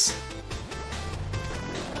guys?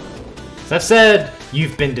 As I've said,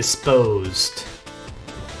 you've been disposed.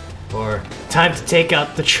 Or, time to take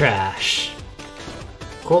out the trash.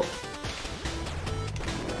 Cool.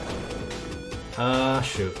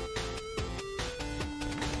 Shoot.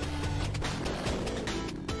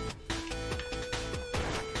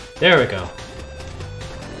 There we go.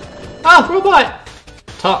 Ah, robot!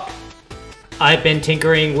 Talk. I've been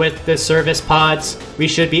tinkering with the service pods. We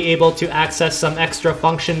should be able to access some extra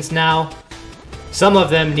functions now. Some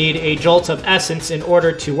of them need a jolt of essence in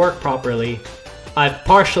order to work properly. I've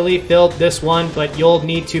partially filled this one, but you'll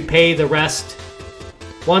need to pay the rest.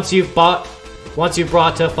 Once you've brought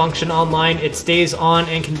a function online, it stays on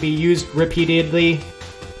and can be used repeatedly.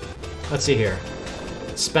 Let's see here.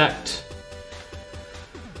 Inspect.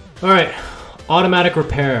 Alright. Automatic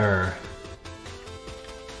repair.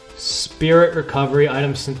 Spirit recovery,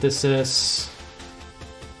 item synthesis.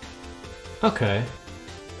 Okay.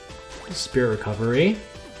 Spirit recovery.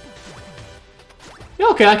 Yeah,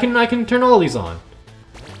 okay, I can turn all these on.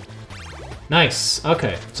 Nice.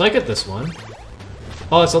 Okay, so I get this one.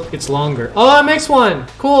 Oh, it's longer. Oh, it makes one.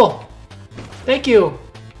 Cool. Thank you.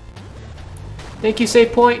 Thank you,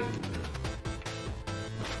 save point.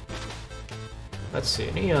 Let's see.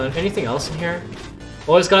 Anything else in here?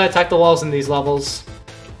 Always gotta attack the walls in these levels.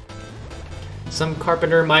 Some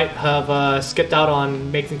carpenter might have skipped out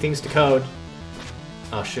on making things to code.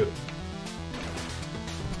 Oh, shoot.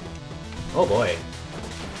 Oh boy.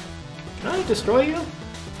 Can I destroy you?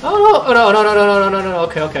 Oh no! Oh no! No! No! No! No! No! No! No!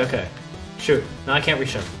 Okay! Okay! Okay! Shoot! No, I can't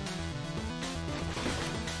reach him.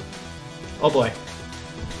 Oh boy.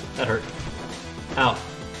 That hurt. Ow.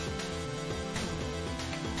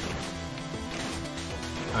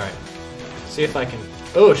 Alright. See if I can...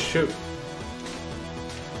 Oh, shoot.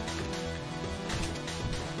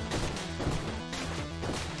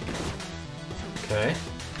 Okay. I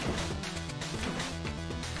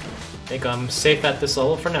think I'm safe at this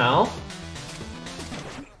level for now.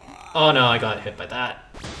 Oh no, I got hit by that.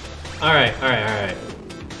 Alright, alright, alright.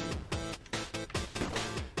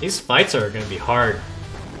 These fights are gonna be hard.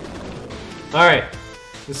 Alright,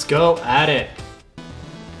 let's go at it.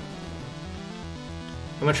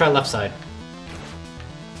 I'm gonna try left side.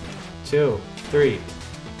 2, 3.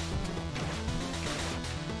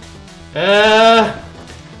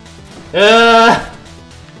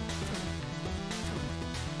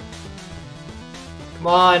 Come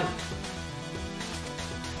on.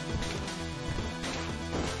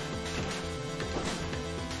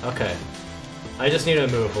 Okay. I just need to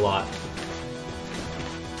move a lot.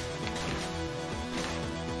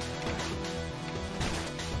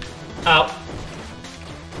 Ow.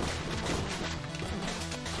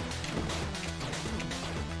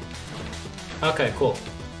 Okay, cool.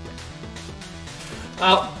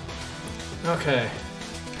 Ow. Okay.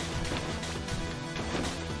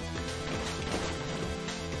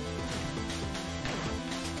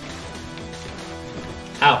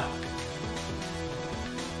 Ow.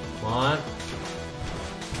 Come on.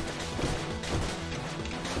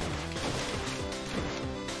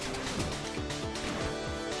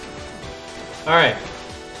 Alright.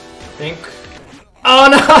 Think. Oh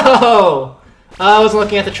no! I was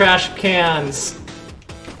looking at the trash cans.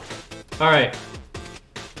 Alright.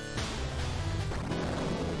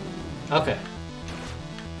 Okay.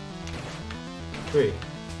 3,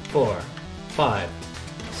 4, 5,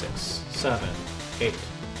 6, 7, 8.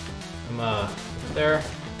 I'm there.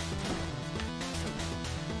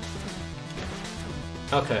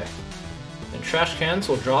 Okay. And trash cans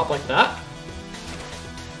will drop like that.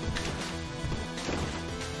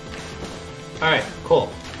 Alright,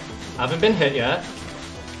 cool. Haven't been hit yet.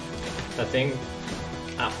 That thing.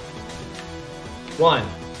 Ow. 1,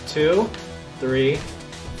 2, 3,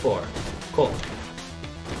 4. Cool.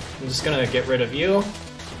 I'm just gonna get rid of you.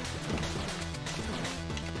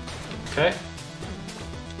 Okay.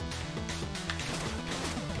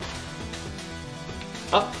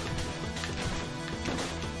 Up.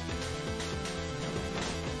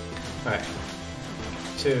 Alright.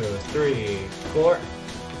 2, 3, 4.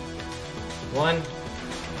 1.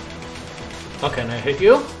 Okay, and I hit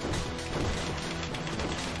you.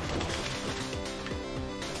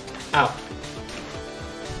 Ow.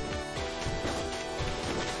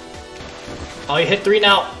 Oh, you hit 3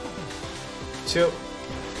 now. 2.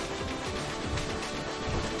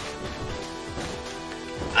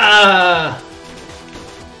 Ah.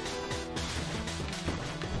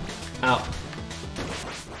 Ow.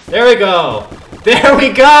 There we go. There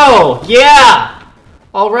we go. Yeah.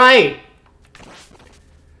 All right.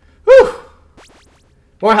 Whew.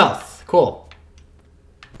 More health. Cool.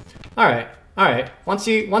 Alright, alright. Once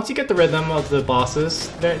you get the rhythm of the bosses,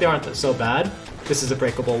 they aren't so bad. This is a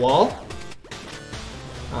breakable wall.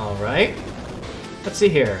 Alright. Let's see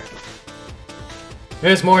here.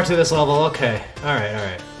 There's more to this level, okay.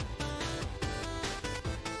 Alright,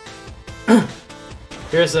 alright.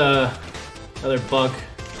 Here's another bug.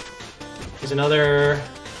 There's another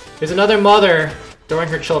mother throwing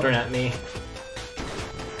her children at me.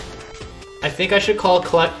 I think I should call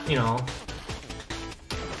you know.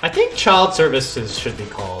 I think child services should be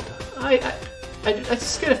called. I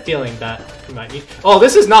just get a feeling that we might need. Oh,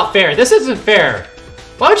 this is not fair. This isn't fair.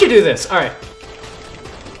 Why would you do this? All right.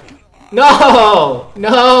 No,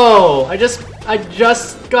 no. I just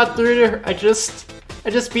got through to her. I just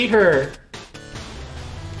beat her.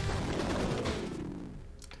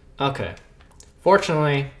 Okay.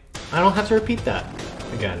 Fortunately, I don't have to repeat that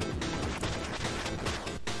again.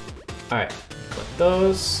 All right. Collect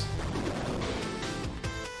those.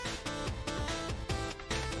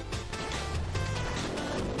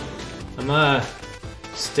 I'm gonna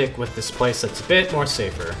stick with this place that's a bit more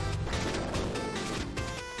safer.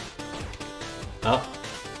 Oh.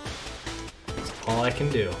 That's all I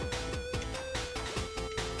can do.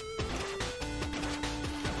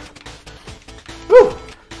 Woo!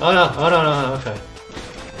 Oh no, oh no, no, no, okay.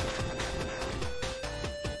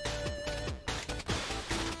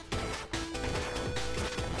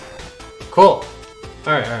 Cool.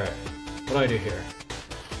 Alright, alright. What do I do here?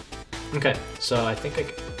 Okay, so I think I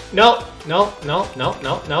can... No! No, no, no,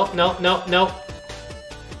 no, no, no, no, no!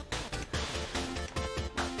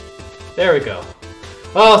 There we go.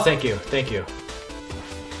 Oh, thank you, thank you.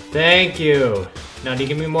 Thank you! Now do you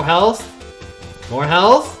give me more health? More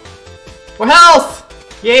health? More health!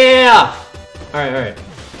 Yeah! Alright, alright.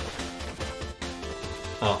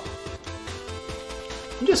 Oh.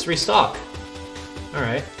 You just restock.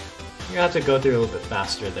 Alright. You're gonna have to go through a little bit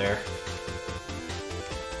faster there.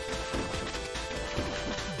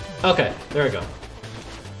 Okay, there we go.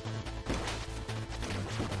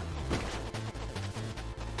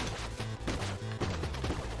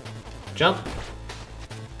 Jump.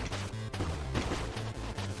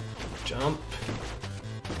 Jump.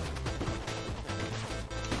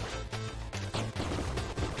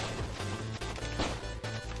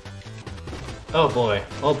 Oh boy,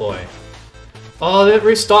 oh boy. Oh, it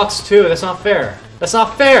restocks too, that's not fair. That's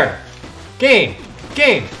not fair! Game!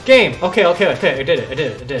 Game! Game! Okay, okay, okay, I did it, I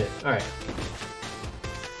did it, I did it. Alright.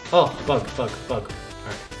 Oh, bug, bug, bug.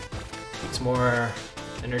 Alright. It's more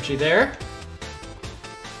energy there.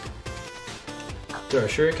 Throw a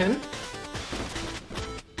shuriken.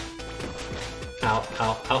 Ow, ow,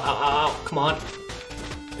 ow, ow, ow, ow. Come on.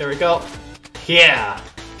 There we go. Yeah!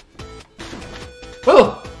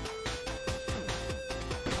 Woo!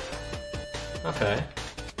 Okay.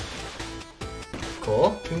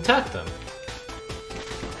 Cool. You can attack them.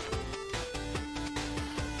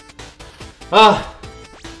 Ah!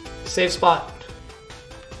 Save spot.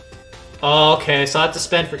 Oh, okay, so I have to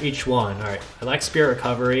spend for each one. Alright, I like Spirit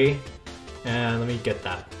Recovery. And let me get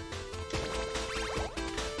that.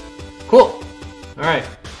 Cool! Alright.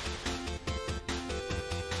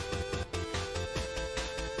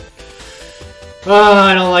 Oh,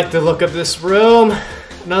 I don't like the look of this room.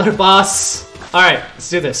 Another boss. Alright, let's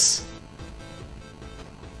do this.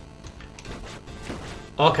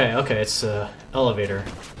 Okay, okay, it's elevator.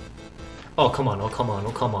 Oh, come on, oh, come on,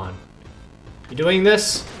 oh, come on. You doing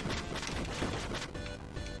this?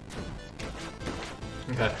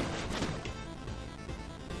 Okay.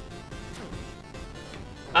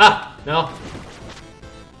 Ah! No!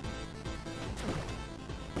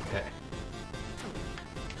 Okay.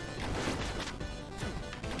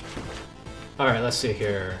 Alright, let's see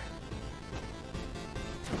here.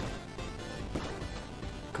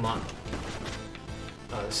 Come on.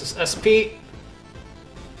 Oh, this is SP!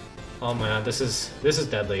 Oh man, this is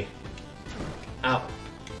deadly. Ow.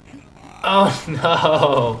 Oh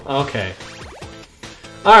no! Okay.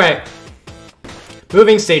 Alright.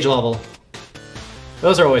 Moving stage level.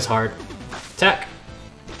 Those are always hard. Attack!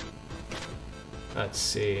 Let's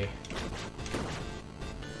see.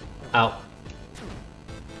 Ow.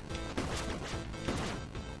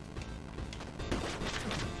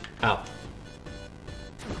 Ow.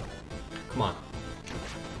 Come on.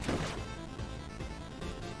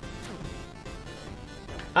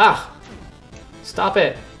 Ah! Stop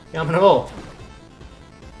it! Yamano!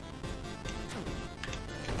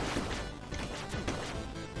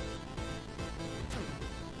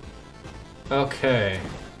 Okay. I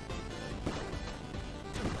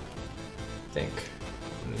think.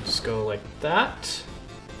 Let me just go like that.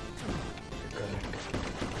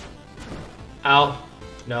 Ow.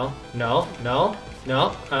 No, no, no.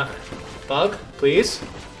 No. Bug, please.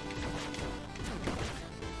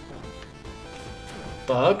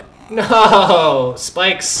 Bug. No!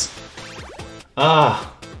 Spikes!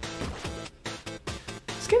 Ah.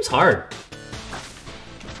 This game's hard.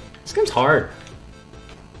 This game's hard.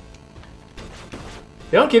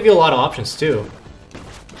 They don't give you a lot of options, too.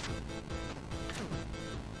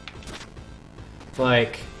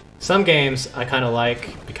 Like, some games I kind of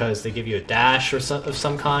like because they give you a dash or of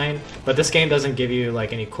some kind, but this game doesn't give you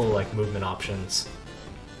like any cool like movement options.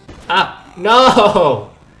 Ah!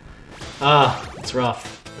 No! Ah, it's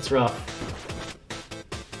rough. It's rough.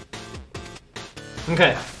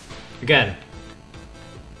 Okay. Again.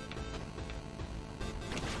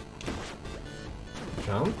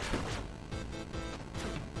 Jump.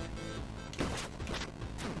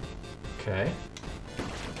 Okay.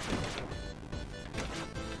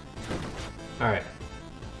 Alright.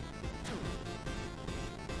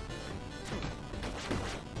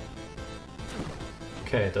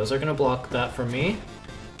 Okay, those are gonna block that for me.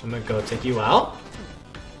 I'm gonna go take you out.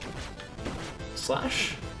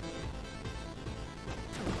 Slash.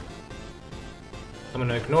 I'm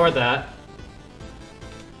gonna ignore that.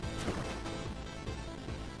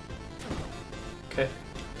 Okay.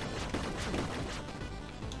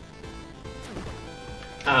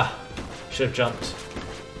 Ah, should have jumped.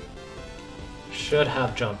 Should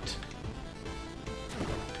have jumped.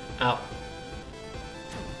 Ow.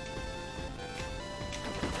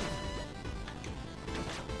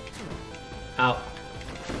 Ow.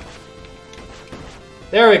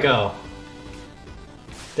 There we go.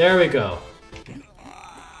 There we go.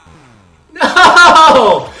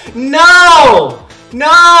 No! No!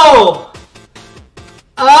 No!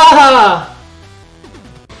 Ah!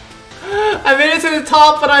 I made it to the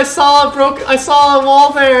top, but I saw a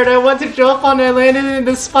wall there, and I went to jump on it, I landed in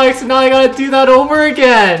the spikes, and now I gotta do that over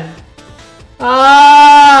again!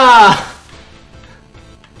 Ah!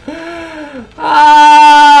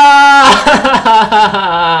 Ah!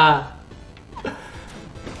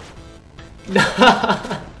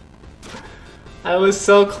 I was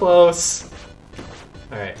so close.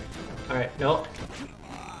 Alright. Alright, nope.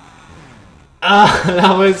 Ah,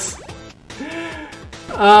 that was...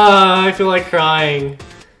 Ah, I feel like crying.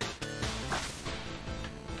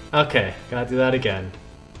 Okay, gotta do that again.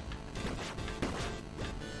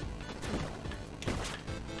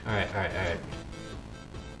 Alright, alright, alright.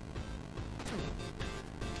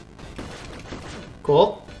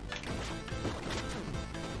 Cool.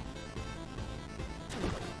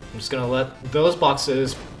 I'm just gonna let those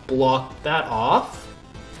boxes block that off.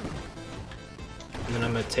 And then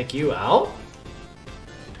I'm gonna take you out.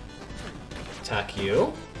 Attack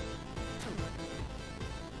you.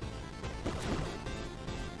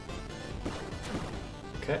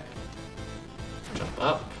 Okay. Jump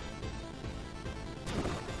up.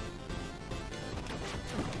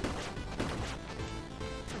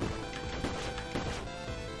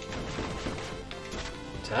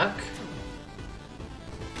 Attack.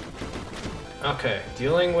 Okay,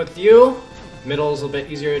 dealing with you. Middle's a bit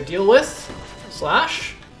easier to deal with.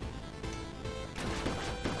 Slash.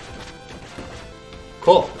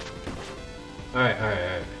 Cool. Alright, alright,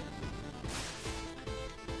 alright.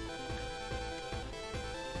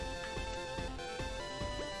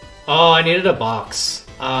 Oh, I needed a box.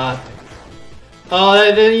 Oh,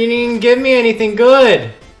 you didn't even give me anything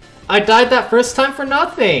good! I died that first time for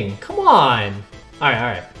nothing! Come on! Alright,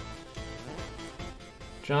 alright.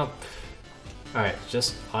 Jump. Alright,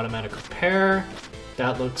 just automatic repair.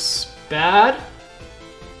 That looks bad.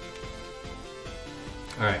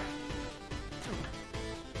 Alright.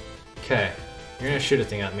 Okay, you're gonna shoot a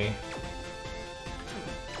thing at me.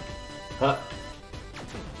 Huh.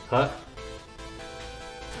 Huh.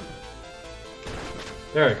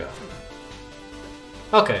 There we go.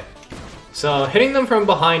 Okay. So, hitting them from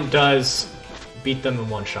behind does beat them in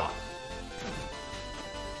one shot.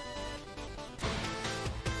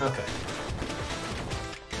 Okay.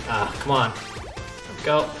 Ah, come on.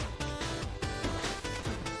 Go.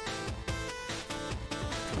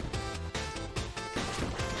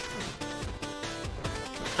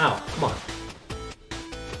 Ow, come on.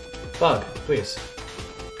 Bug, please.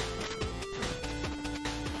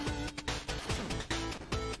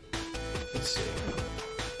 Let's see.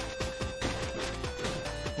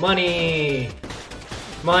 Money!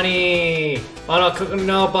 Money! Oh no,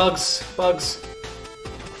 no, bugs! Bugs!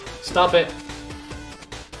 Stop it!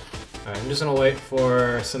 Alright, I'm just gonna wait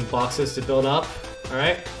for some boxes to build up.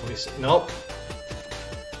 Alright, nope.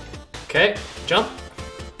 Okay, jump!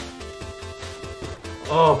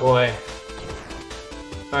 Oh boy.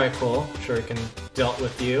 Alright, cool. Sure we can dealt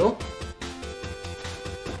with you.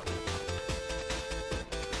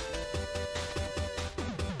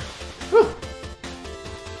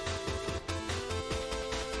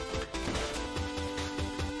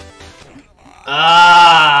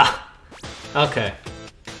 Okay.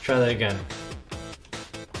 Try that again.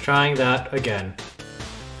 Trying that again.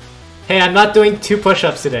 Hey, I'm not doing 2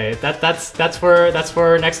 push-ups today. That's for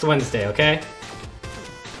next Wednesday, okay?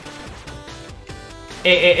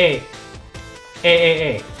 Hey.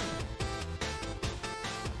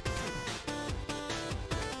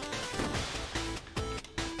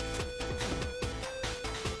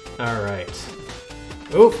 Alright.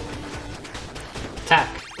 Oop! Attack.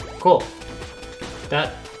 Cool.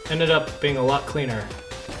 That ended up being a lot cleaner.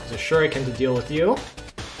 There's a shuriken to deal with you.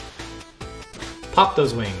 Pop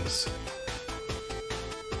those wings.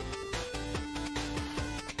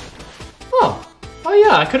 Oh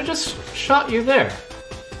yeah, I could've just shot you there.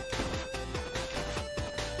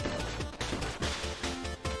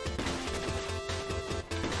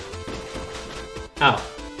 Ow.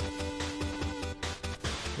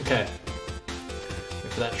 Okay.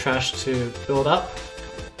 Wait for that trash to build up.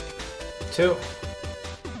 2.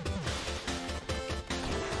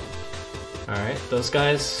 Alright, those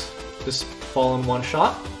guys just fall in one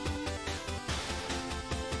shot.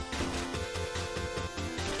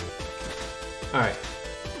 Alright.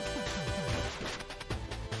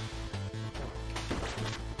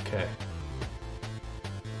 Okay.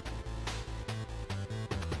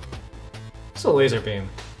 It's a laser beam.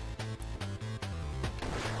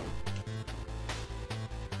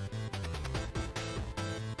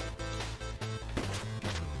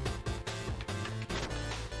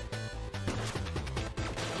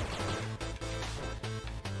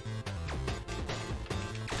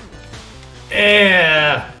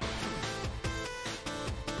 Yeah.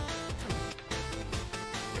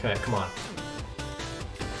 Okay, come on.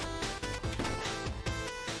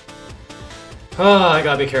 Oh, I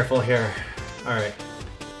gotta be careful here. Alright.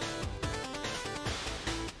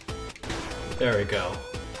 There we go.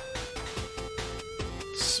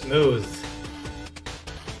 Smooth.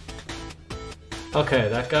 Okay,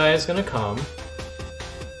 that guy is gonna come.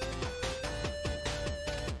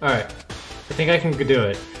 Alright. I think I can do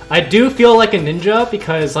it. I do feel like a ninja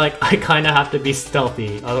because, like, I kind of have to be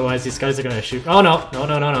stealthy. Otherwise, these guys are gonna shoot. Oh, no.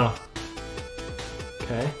 No.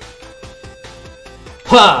 Okay.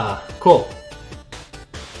 Ha! Cool.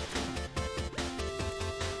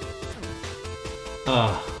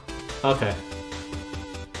 Oh. Okay.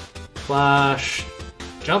 Flash.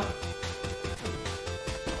 Jump.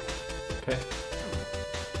 Okay.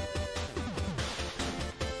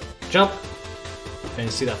 Jump. And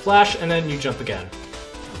you see that flash, and then you jump again.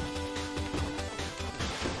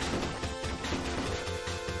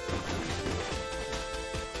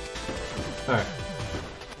 Alright.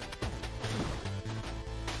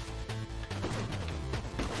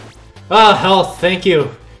 Ah, health, thank you.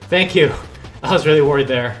 Thank you. I was really worried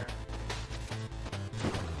there.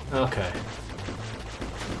 Okay.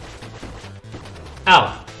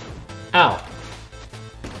 Ow. Ow.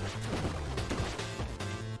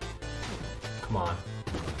 Come on.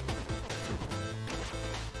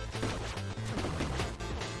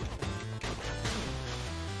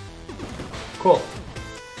 Cool.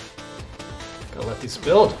 Gotta let these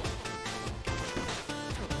build.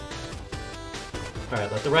 Alright,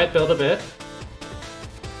 let the right build a bit.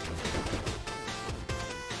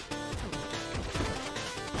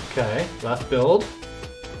 Okay, left build.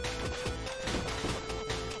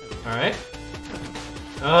 Alright.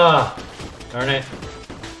 Ah, darn it.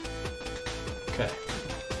 Okay.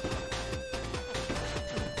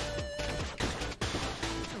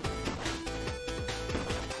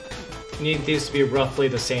 Need these to be roughly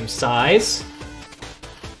the same size.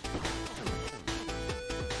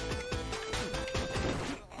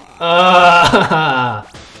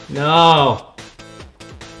 No.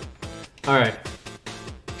 Alright.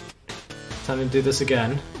 Time to do this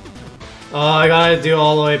again. Oh, I gotta do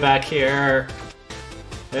all the way back here.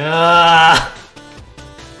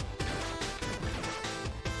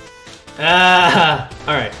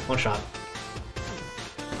 Alright, one shot.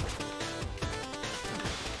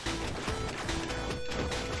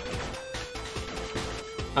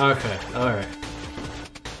 Okay, alright.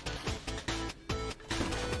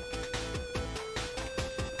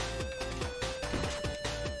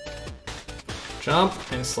 Jump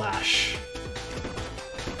and slash.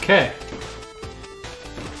 Okay.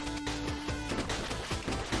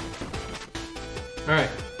 Alright.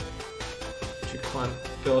 You climb,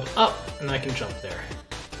 build up, and I can jump there.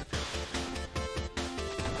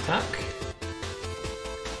 Attack.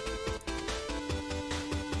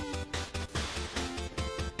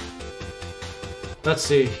 Let's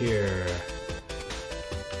see here.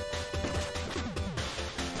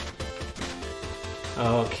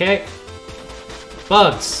 Okay.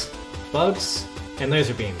 Bugs. Bugs and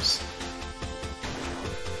laser beams.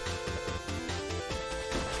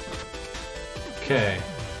 Okay.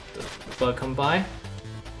 Does the bug come by?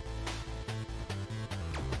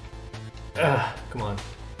 Come on.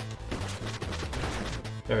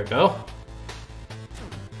 There we go.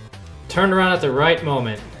 Turned around at the right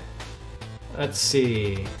moment. Let's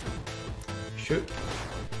see. Shoot.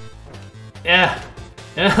 Yeah!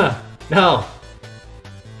 Yeah! No!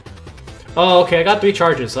 Oh, okay, I got 3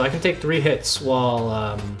 charges, so I can take 3 hits while,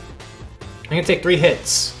 I can take 3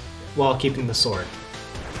 hits while keeping the sword.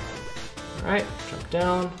 Alright, jump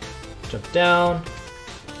down. Jump down.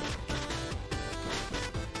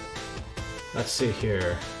 Let's see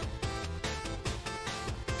here.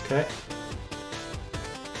 Okay.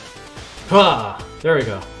 Ah, there we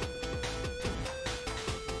go.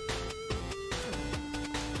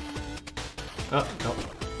 Oh, no.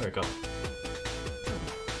 There we go.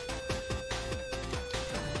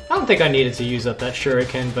 I don't think I needed to use up that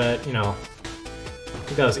shuriken, but, you know, I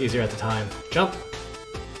think that was easier at the time. Jump!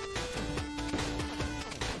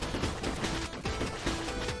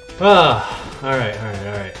 Ah, alright, alright,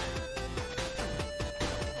 alright.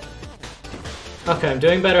 Okay, I'm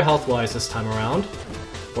doing better health-wise this time around,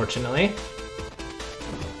 fortunately.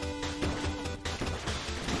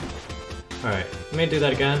 Alright, let me do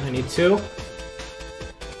that again. I need 2.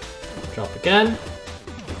 Drop again.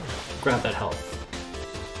 Grab that health.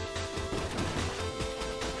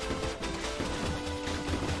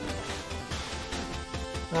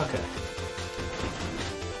 Okay.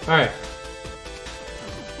 Alright.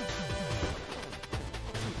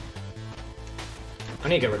 I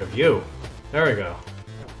need to get rid of you. There we go.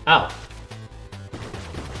 Ow.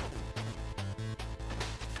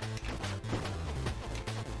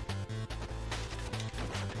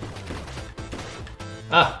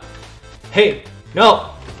 Ah. Hey. No.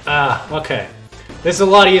 Ah. Okay. This is a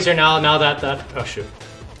lot easier now. Now that oh shoot.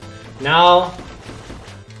 Now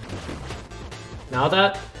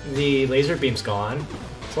that the laser beam's gone,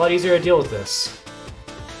 it's a lot easier to deal with this.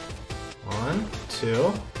 1,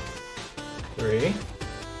 2, 3.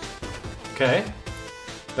 Okay.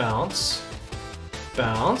 Bounce.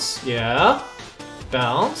 Bounce. Yeah.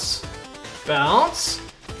 Bounce. Bounce.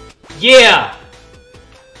 Yeah!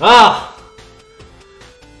 Ah!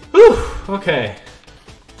 Whew! Okay.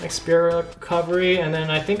 Next spirit recovery, and then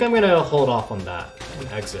I think I'm gonna hold off on that and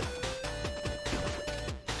exit.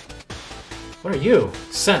 What are you?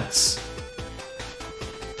 Sense.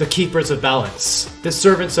 The Keepers of Balance. The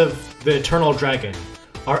servants of the Eternal Dragon.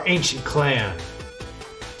 Our ancient clan.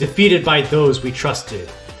 Defeated by those we trusted.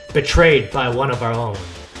 Betrayed by one of our own.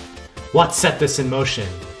 What set this in motion?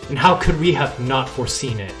 And how could we have not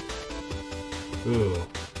foreseen it? Ooh.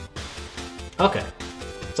 Okay.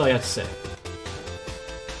 That's all you have to say.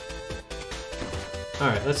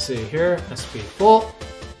 Alright, let's see here. SP full.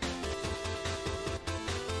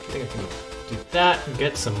 I think I can do that and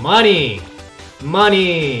get some money!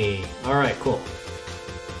 Money! Alright, cool.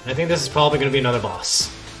 I think this is probably going to be another boss.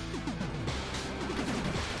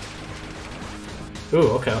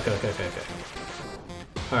 Ooh, okay.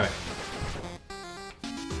 Alright.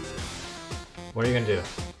 What are you gonna do?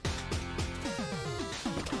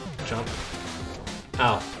 Jump.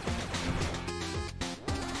 Ow.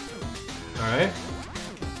 Alright.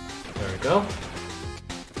 There we go.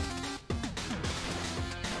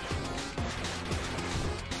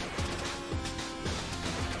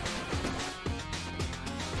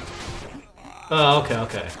 Oh,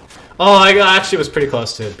 okay. Oh, I actually was pretty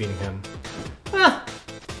close to beating him.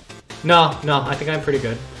 No, I think I'm pretty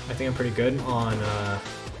good. I think I'm pretty good on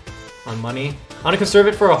money. I want to conserve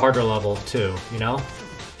it for a harder level too, you know?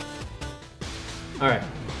 Alright.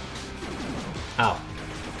 Ow.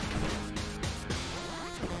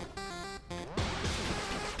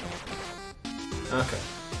 Okay.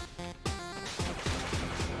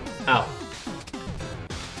 Ow.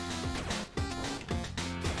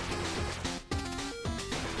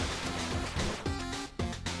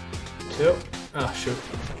 Two. Oh, shoot.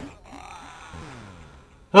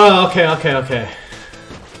 Oh, okay.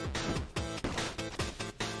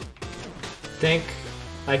 Think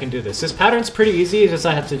I can do this. This pattern's pretty easy, it's just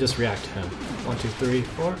I have to just react to him. 1, 2, 3,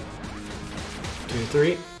 4. 2,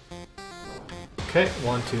 3. Okay,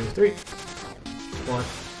 1, 2, 3. 1.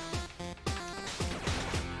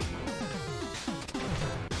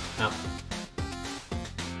 Ow.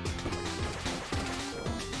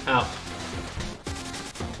 Ow.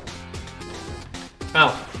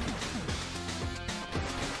 Ow.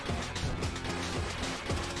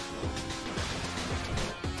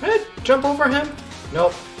 Jump over him?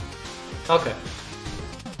 Nope. Okay.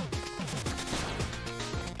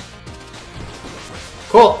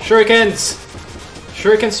 Cool. Shurikens!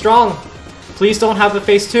 Shuriken strong. Please don't have a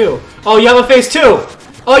phase 2. Oh, you have a phase 2!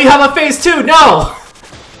 Oh, you have a phase 2! No!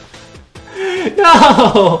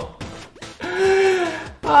 No!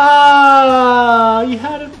 Ah, you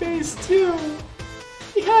had a phase 2!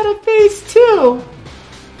 You had a phase 2!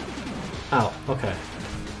 Ow, okay.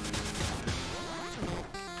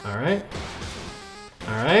 Alright.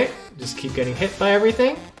 Alright, just keep getting hit by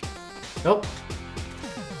everything. Nope.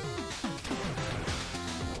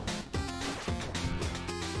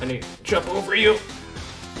 I need to jump over you.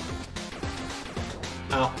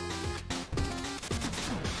 Ow.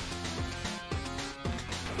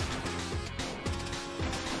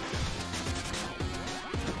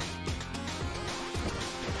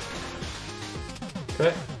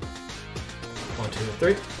 Okay. 1, 2,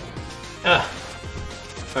 3. Ah.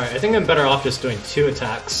 Alright, I think I'm better off just doing 2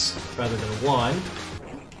 attacks rather than 1.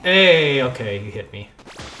 Hey, okay, you hit me.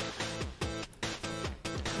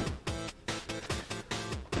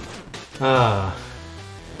 Ah.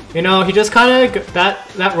 You know, he just kind of,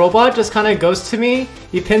 that robot just kind of goes to me,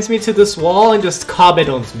 he pins me to this wall and just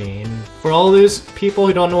kabedones me. And for all those people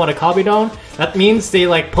who don't know what a kabedon, that means they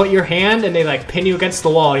like put your hand and they like pin you against the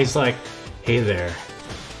wall. He's like, hey there,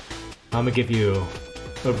 I'm gonna give you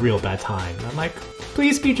a real bad time. And I'm like,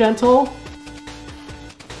 please be gentle.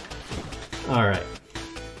 Alright.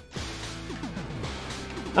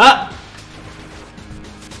 Ah!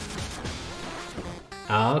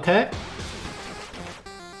 Okay.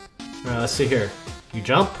 Alright, let's see here. You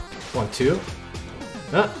jump. 1, 2.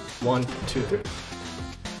 1, 2, 3.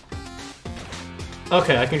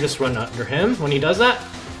 Okay, I can just run under him when he does that.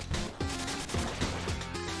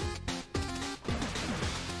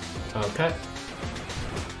 Okay.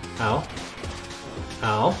 Ow.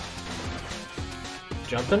 Ow.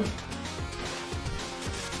 Jumping.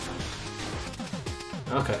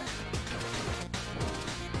 Okay.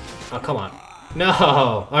 Oh, come on. No!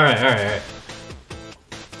 Alright, alright, alright.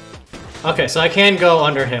 Okay, so I can go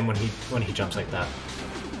under him when he jumps like that.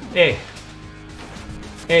 Hey.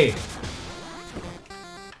 Hey.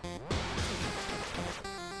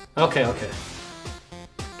 Okay, okay.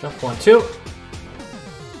 Jump 1, 2.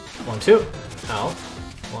 1, 2. Ow.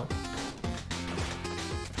 1.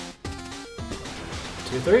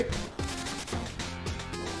 2, 3.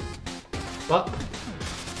 Bop.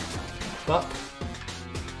 Bop.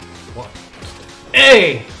 1.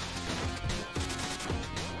 Hey!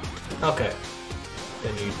 Okay.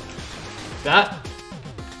 Then you... that.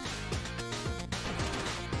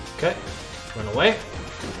 Okay. Run away.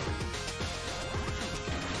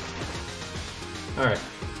 Alright.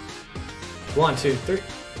 1, 2, 3.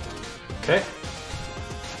 Okay.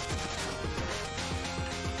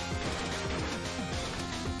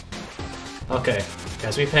 Okay.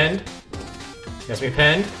 Has me pinned. Has me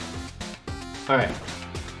pinned. Alright.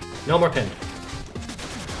 No more pinned.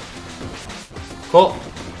 Cool.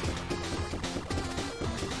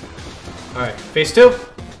 Alright, phase 2.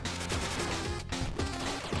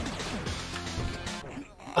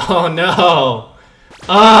 Oh no!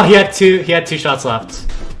 Oh, he had two shots left.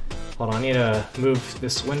 Hold on, I need to move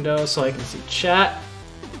this window so I can see chat.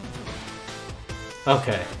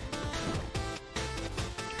 Okay.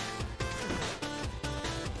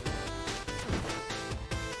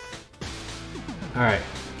 Alright.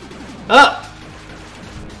 Up!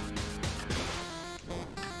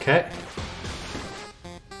 Okay.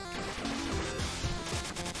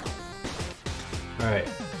 Alright.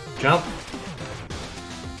 Jump.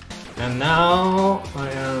 And now I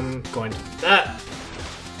am going to do that.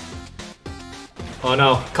 Oh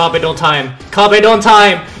no, Kabe don't time. Kabe don't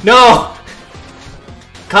time! No!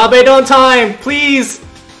 Kabe don't time! Please!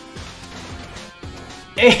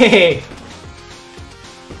 Hey!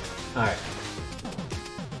 Alright.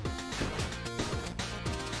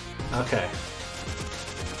 Okay.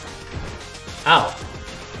 Ow.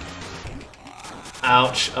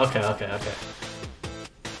 Ouch. Okay, okay, okay.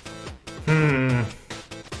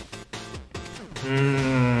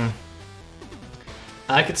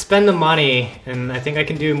 I could spend the money, and I think I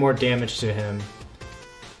can do more damage to him.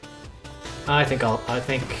 I think I'm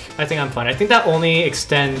fine. I think that only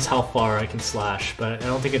extends how far I can slash, but I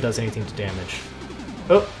don't think it does anything to damage.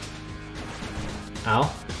 Oh. Ow.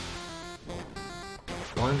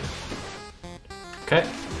 1. Okay.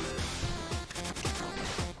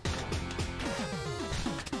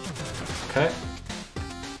 Okay.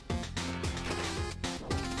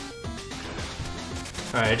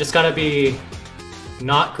 Alright, I just gotta be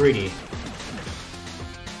not greedy.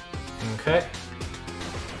 Okay.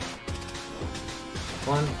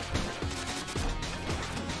 1.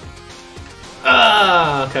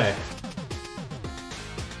 Ah, okay.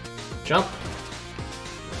 Jump.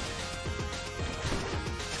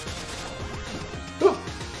 Ooh.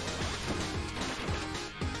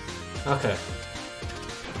 Okay.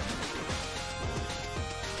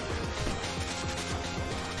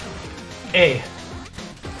 A.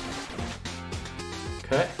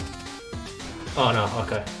 Okay. Oh no,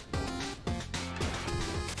 okay.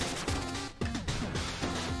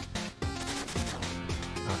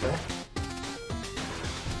 Okay.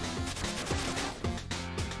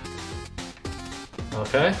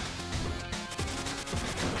 Okay.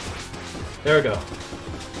 There we go.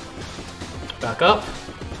 Back up.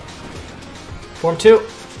 Form 2.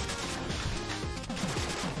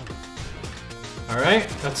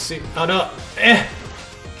 Alright, let's see. Oh no! Eh!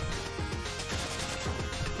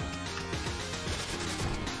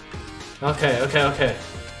 Okay, okay, okay.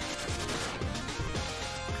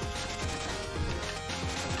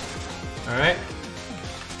 Alright.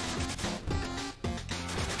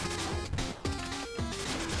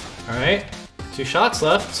 Alright. 2 shots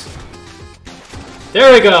left.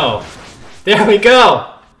 There we go! There we go!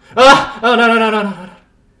 Ah! Oh, no, no, no, no, no, no.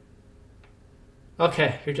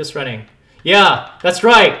 Okay, you're just running. Yeah, that's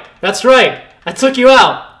right! That's right! I took you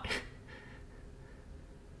out!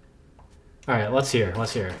 Alright, let's hear.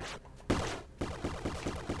 Let's hear.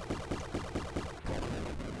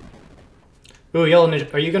 Ooh, Yellow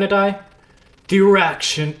Ninja, are you gonna die? The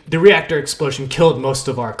reactor explosion killed most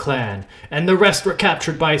of our clan, and the rest were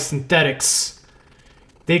captured by synthetics.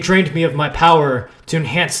 They drained me of my power to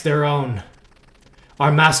enhance their own.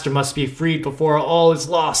 Our master must be freed before all is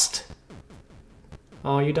lost.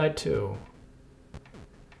 Oh, you died too.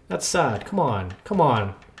 That's sad. Come on, come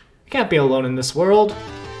on. You can't be alone in this world.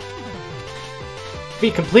 Be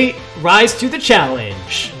complete. Rise to the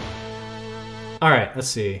challenge. Alright, let's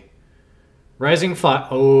see. Rising fire.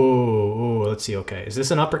 Oh, let's see. Okay, is this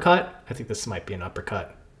an uppercut? I think this might be an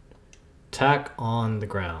uppercut. Attack on the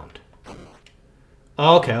ground.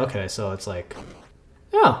 Oh, okay, okay. So it's like,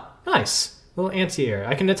 oh, nice. A little anti-air.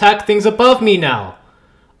 I can attack things above me now.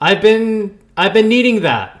 I've been needing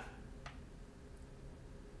that.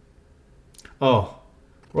 Oh,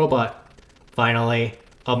 robot. Finally,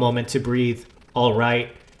 a moment to breathe. All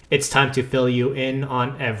right, it's time to fill you in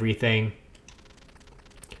on everything.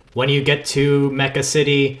 When you get to Mecha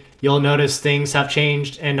City, you'll notice things have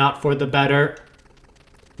changed and not for the better.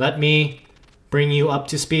 Let me bring you up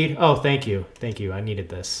to speed. Oh, thank you. Thank you. I needed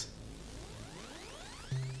this.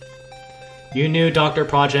 You knew Dr.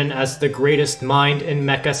 Progen as the greatest mind in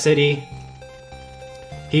Mecha City.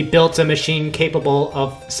 He built a machine capable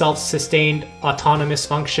of self-sustained autonomous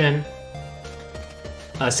function.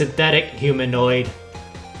 A synthetic humanoid.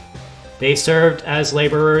 They served as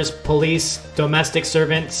laborers, police, domestic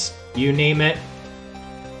servants, you name it.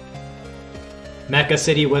 Mecha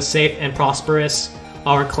City was safe and prosperous.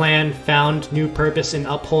 Our clan found new purpose in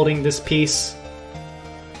upholding this peace.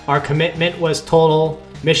 Our commitment was total.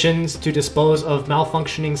 Missions to dispose of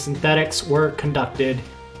malfunctioning synthetics were conducted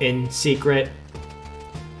in secret.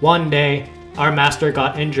 One day, our master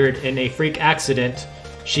got injured in a freak accident.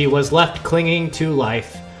 She was left clinging to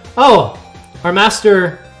life. Oh! Our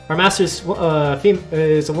master's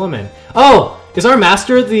is a woman. Oh! Is our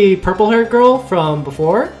master the purple-haired girl from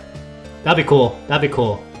before? That'd be cool. That'd be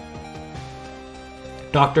cool.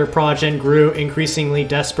 Dr. Progen grew increasingly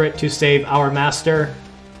desperate to save our master.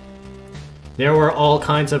 There were all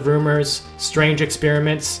kinds of rumors, strange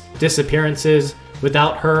experiments, disappearances.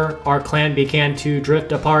 Without her, our clan began to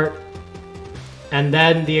drift apart. And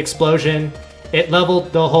then the explosion. It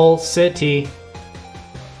leveled the whole city.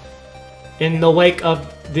 In the wake of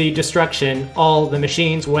the destruction, all the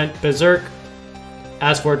machines went berserk.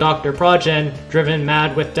 As for Dr. Progen, driven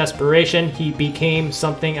mad with desperation, he became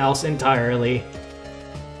something else entirely.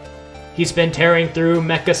 He's been tearing through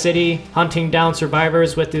Mecha City, hunting down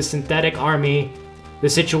survivors with his synthetic army. The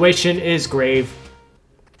situation is grave.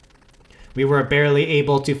 We were barely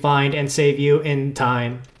able to find and save you in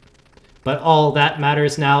time. But all that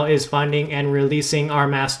matters now is finding and releasing our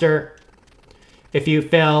master. If you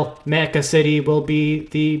fail, Mecha City will be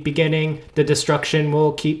the beginning. The destruction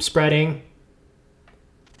will keep spreading.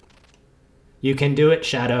 You can do it,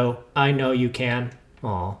 Shadow. I know you can.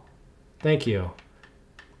 Aw. Thank you.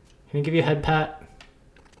 Can I give you a head pat?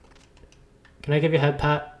 Can I give you a head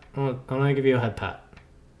pat? I want to give you a head pat.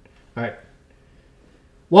 Alright.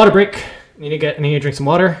 Water break. I need to drink some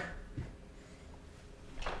water.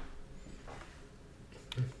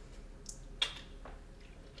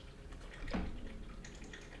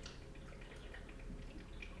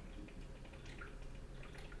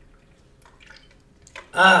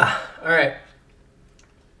 Alright.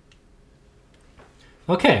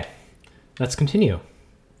 Okay, let's continue.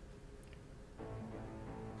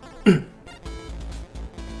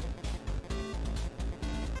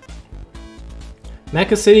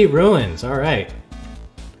 Mecha City Ruins, alright.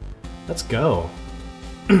 Let's go.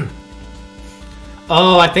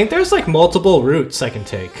 Oh, I think there's like multiple routes I can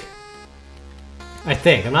take. I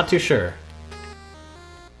think, I'm not too sure.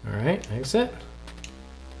 Alright, exit.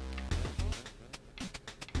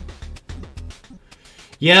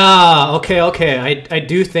 Yeah, okay. I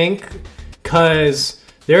do think, cause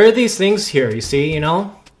there are these things here, you see, you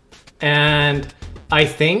know? And I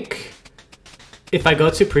think if I go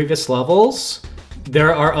to previous levels,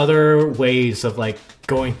 there are other ways of like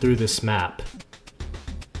going through this map.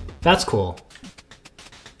 That's cool.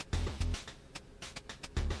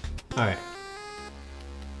 Alright.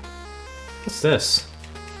 What's this?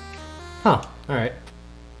 Huh, alright.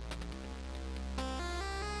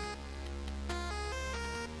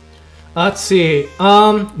 Let's see.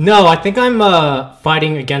 No, I think I'm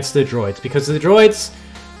fighting against the droids because the droids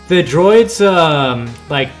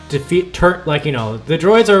like defeat like, you know, the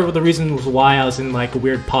droids are the reasons why I was in like a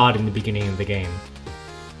weird pod in the beginning of the game.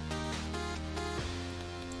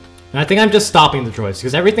 And I think I'm just stopping the droids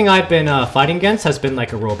because everything I've been fighting against has been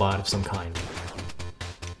like a robot of some kind.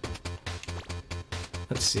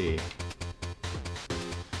 Let's see.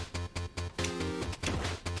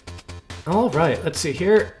 Alright, let's see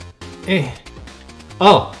here.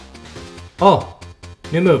 Oh!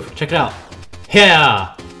 New move, check it out.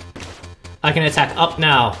 Yeah! I can attack up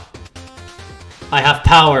now. I have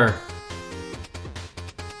power.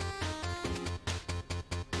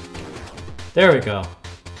 There we go.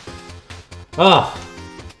 Oh!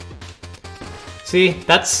 See,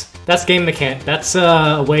 that's game mechanic. That's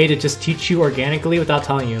a way to just teach you organically without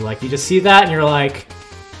telling you. Like, you just see that and you're like,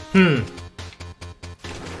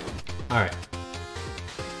 Alright.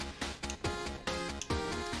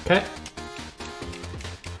 Okay.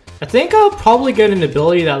 I think I'll probably get an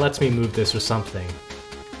ability that lets me move this or something.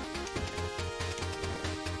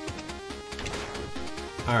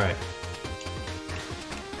 Alright.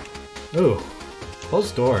 Ooh.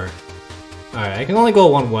 Closed door. Alright, I can only go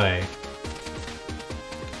one way.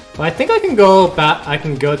 But I think I can go back. I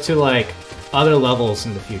can go to like other levels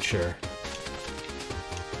in the future.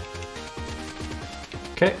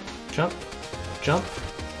 Okay, jump, jump,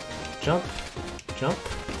 jump, jump.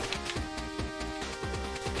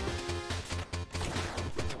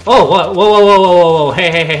 Oh, what? Whoa,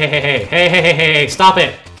 hey, stop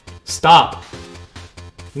it. Stop.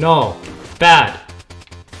 No. Bad.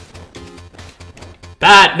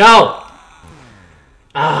 Bad, no!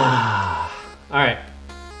 Ah. Alright.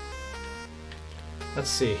 Let's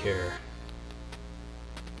see here.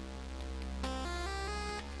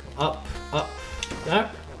 Go up, up, there.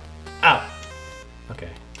 Out. Okay.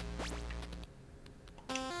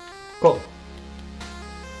 Cool.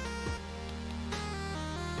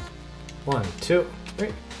 1, 2,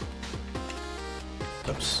 3.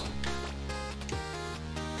 Oops.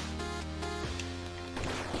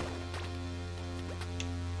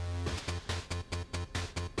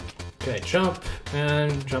 Okay, jump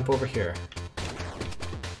and jump over here.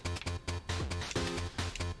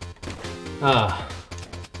 Ah.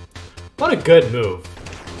 What a good move.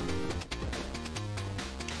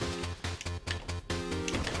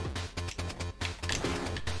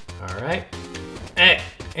 Alright.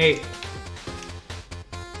 Hey.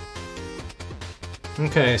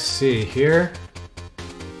 Okay, see here.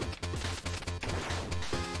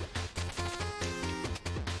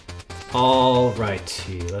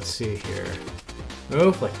 Alrighty, let's see here.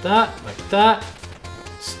 Move like that, like that.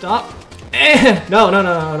 Stop.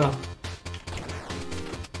 No.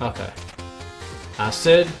 Okay.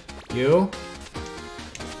 Acid, you.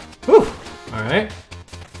 Whew. Alright.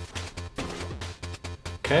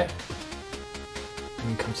 Okay.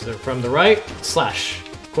 And come to from the right. Slash.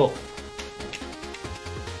 Cool.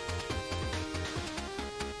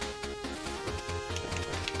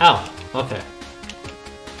 Ow. Okay.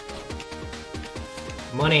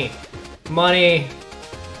 Money. Money.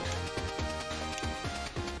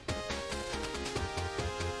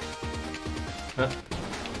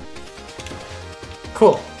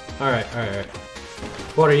 Cool. Alright.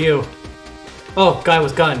 What are you? Oh, guy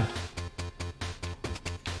with gun.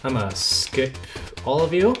 I'm gonna skip all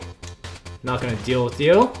of you. Not gonna deal with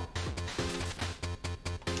you.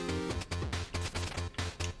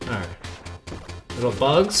 Alright. Little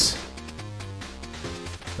bugs.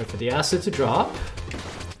 Wait for the acid to drop.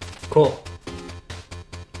 Cool.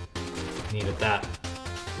 Needed that.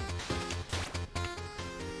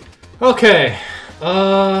 Okay.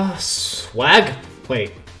 Swag.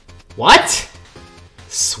 Wait. What?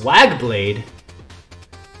 Swag blade?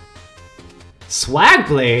 Swag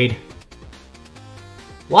blade?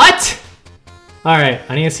 What? Alright,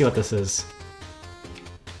 I need to see what this is.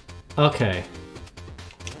 Okay.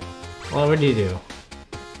 What do you do?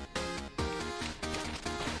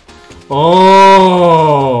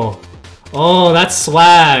 Oh! Oh, that's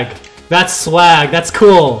swag! That's swag, that's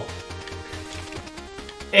cool!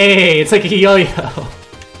 Hey, it's like a yo-yo!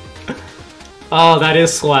 Oh, that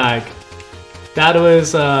is swag. That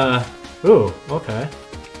was, ooh, okay.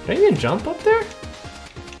 Can I even jump up there?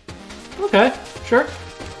 Okay, sure.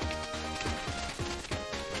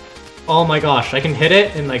 Oh my gosh, I can hit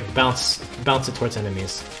it and like bounce it towards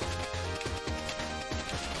enemies.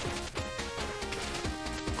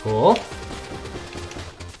 Cool.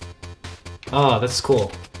 Oh, that's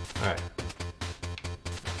cool. Alright.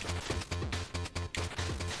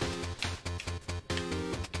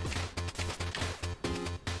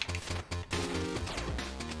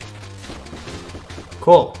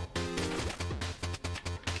 Cool.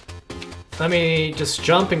 Let me just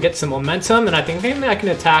jump and get some momentum, and I think maybe I can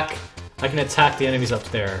attack the enemies up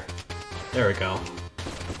there. There we go.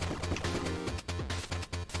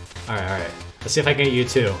 Alright, alright. Let's see if I can get you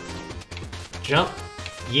too. Jump.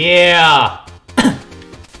 Yeah!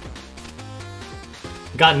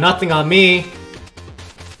 Got nothing on me.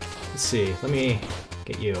 Let's see. Let me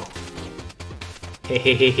get you. Hey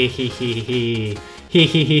hey hey hey hey hey hey hey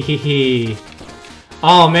hey hey hey hey.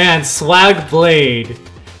 Oh man, Swag Blade!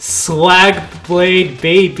 Swag Blade,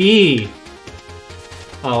 baby!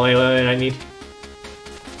 Oh wait, I need...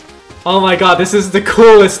 Oh my god, this is the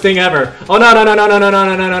coolest thing ever! Oh no no no no no no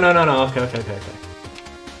no no no no no no, okay.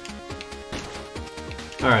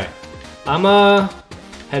 Alright, I'ma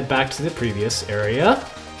head back to the previous area.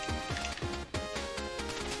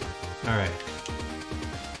 Alright.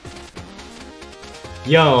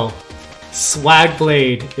 Yo, Swag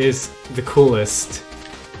Blade is the coolest.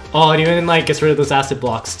 Oh, and even like gets rid of those acid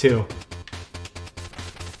blocks too.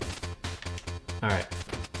 Alright.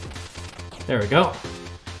 There we go.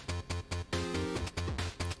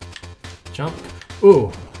 Jump.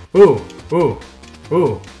 Ooh. Ooh. Ooh.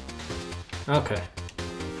 Ooh. Okay.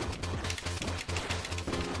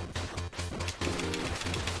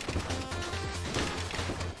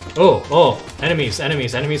 Oh, oh, enemies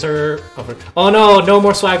are over. Oh no, no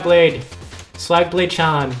more Swag Blade. Swag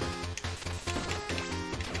Blade-chan.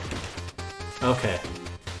 Okay.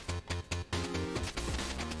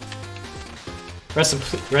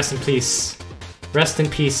 Rest in peace. Rest in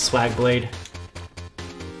peace, Swag Blade.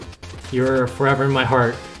 You're forever in my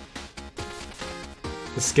heart.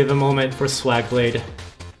 Let's give a moment for Swag Blade.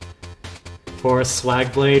 For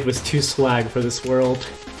Swag Blade was too swag for this world.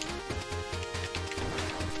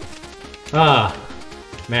 Ah,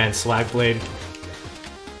 man, Swag Blade.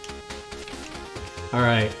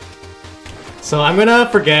 Alright. So I'm gonna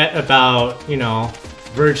forget about, you know,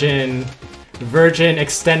 Virgin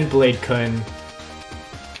Extend Blade-kun.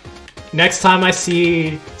 Next time I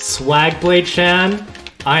see Swag Blade-chan,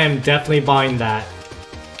 I am definitely buying that.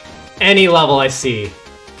 Any level I see.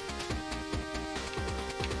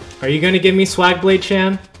 Are you gonna give me Swag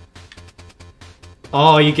Blade-chan?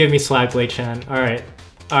 Oh, you give me Swag Blade-chan. Alright.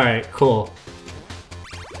 Alright, cool.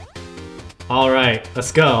 Alright,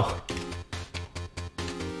 let's go.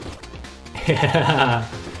 Yeah.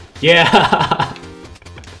 Yeah.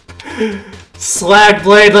 Swag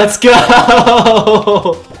Blade, let's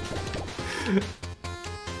go!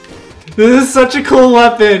 This is such a cool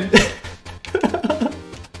weapon!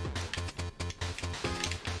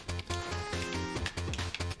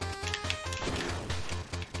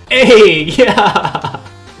 Hey, yeah!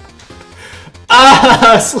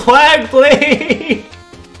 Ah, Swag Blade!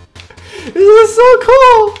 This is so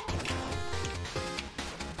cool!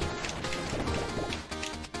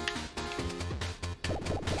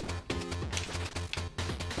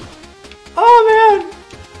 Oh man!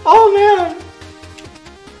 Oh man!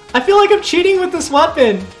 I feel like I'm cheating with this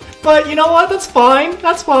weapon! But you know what? That's fine.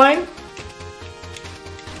 That's fine.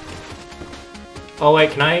 Oh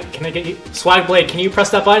wait, can I get you? Swag Blade, can you press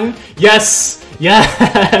that button? Yes!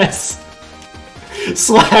 Yes!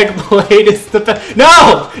 Swag Blade is the best.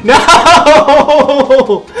 No!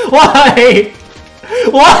 No! Why?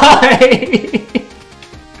 Why?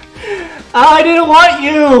 I didn't want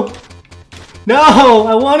you! No!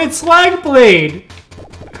 I wanted Swag Blade!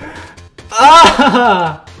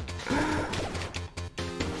 Ah!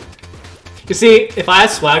 You see, if I had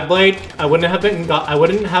Swag Blade, I wouldn't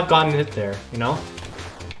have gotten it there, you know?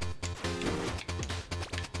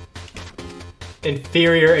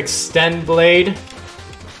 Inferior Extend Blade.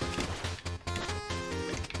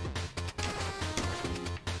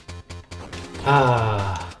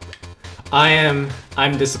 Ah, I'm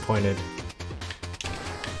disappointed.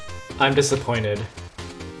 I'm disappointed.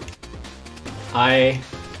 I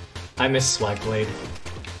miss Swag Blade.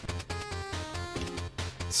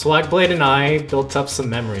 Swagblade and I built up some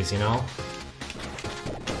memories, you know?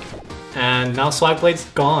 And now Swagblade's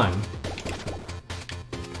gone.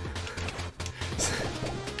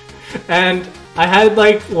 And I had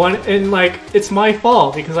like one in like, it's my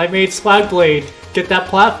fault because I made Swagblade get that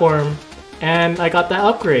platform and I got that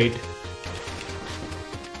upgrade.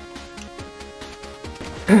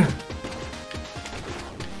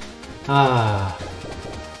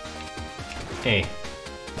 Hey.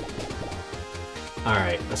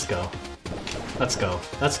 Alright, let's go. Let's go.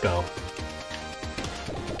 Let's go.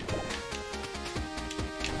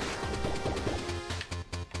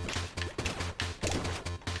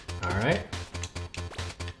 Alright.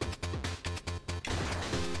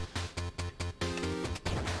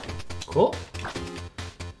 Cool.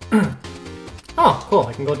 Oh, cool.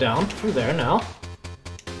 I can go down from there now.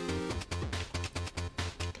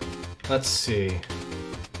 Let's see.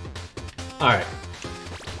 Alright.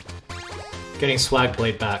 Getting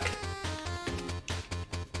Swagblade back.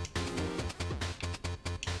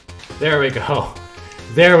 There we go.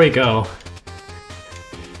 There we go.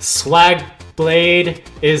 Swagblade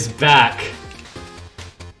is back.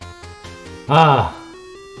 Ah.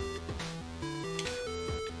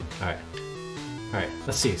 Alright. Alright,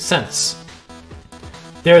 let's see. Sense.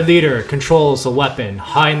 Their leader controls a weapon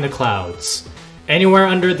high in the clouds. Anywhere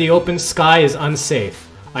under the open sky is unsafe.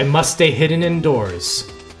 I must stay hidden indoors.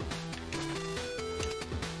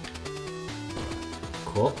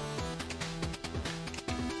 Cool.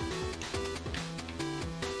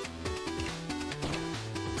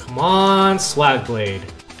 Come on, Swagblade.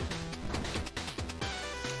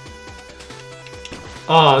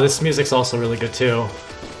 Oh, this music's also really good too.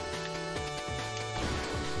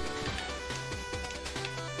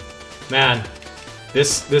 Man,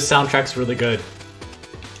 this soundtrack's really good.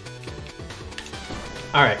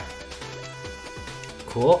 Alright.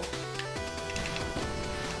 Cool.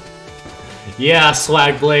 Yeah,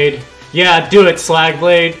 Swagblade. Yeah, do it,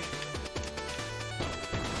 Swagblade.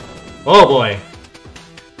 Oh boy.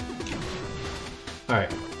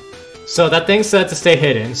 Alright. So that thing said to stay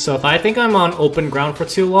hidden, so if I think I'm on open ground for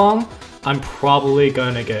too long, I'm probably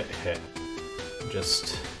gonna get hit.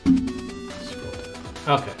 Just...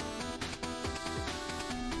 Okay.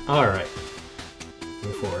 Alright.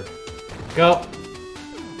 Move forward. Go!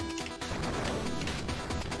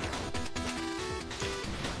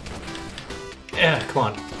 Yeah, come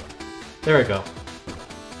on. There we go.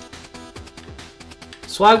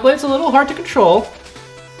 Swagblade's a little hard to control,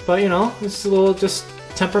 but you know, it's a little just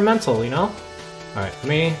temperamental, you know? Alright, let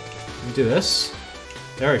me do this.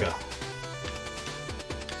 There we go.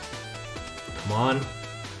 Come on.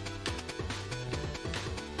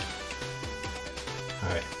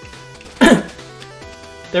 Alright.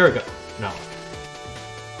 There we go. No.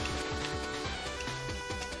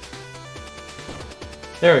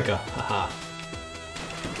 There we go. Haha.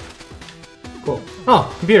 Cool.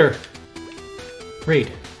 Oh, computer.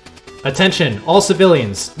 Read. Attention, all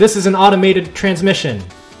civilians. This is an automated transmission.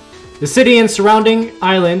 The city and surrounding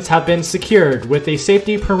islands have been secured with a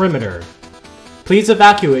safety perimeter. Please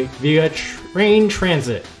evacuate via train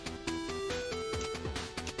transit.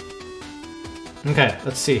 Okay,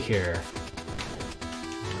 let's see here.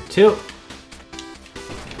 2.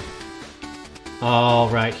 All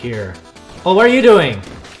right, here. Oh, what are you doing?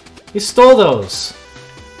 You stole those.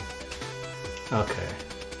 Okay.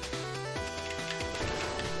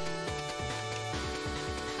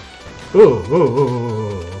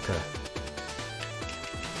 Ooh, okay.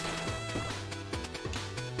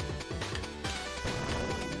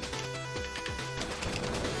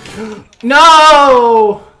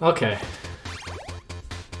 No! Okay.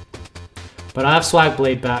 But I have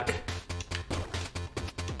Swagblade back.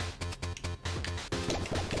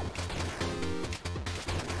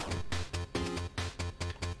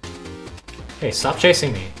 Hey, stop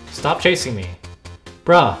chasing me. Stop chasing me.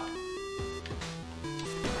 Bruh.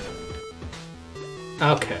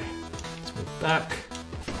 Okay. Let's move back.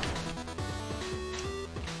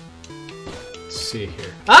 Let's see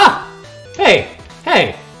here. Ah! Hey!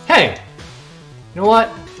 Hey! Hey! You know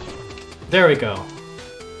what? There we go.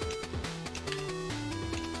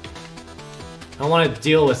 I want to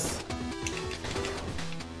deal with...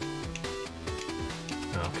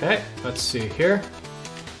 Okay, let's see here.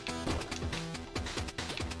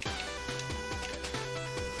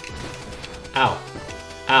 Ow.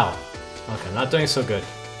 Ow. Okay, I'm not doing so good.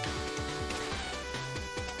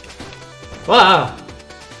 Wah!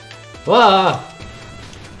 Wah!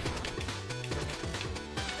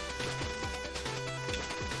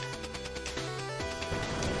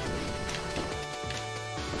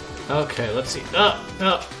 Okay, let's see.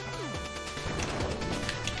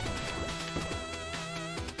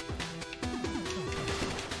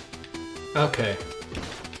 Okay.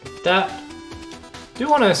 That... do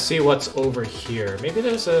want to see what's over here. Maybe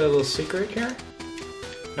there's a little secret here?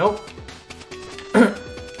 Nope.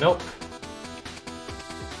 Nope.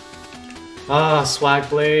 Ah, Swag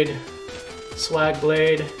Blade. Swag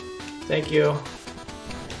Blade. Thank you.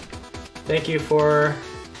 Thank you for...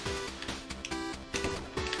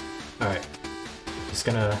 Alright. Just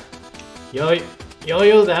gonna...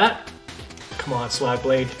 Yo-yo that. Come on, Swag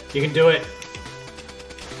Blade. You can do it.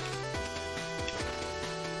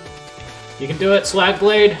 You can do it, Swag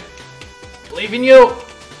Blade. Believe in you.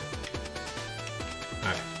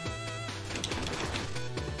 Alright.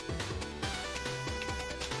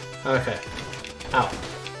 Okay. Ow.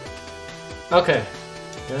 Okay.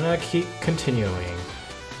 Gonna keep continuing.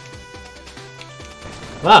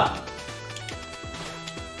 Wow.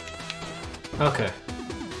 Okay.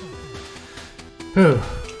 Whew.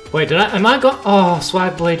 Wait, am I gone? Oh,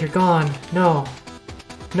 Swag Blade, you're gone. No.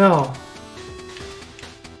 No.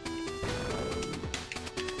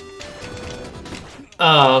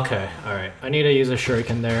 Oh, okay. Alright. I need to use a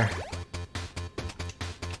shuriken there.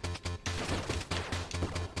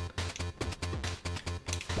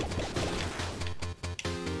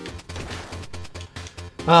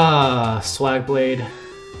 Ah, Swag Blade.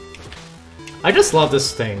 I just love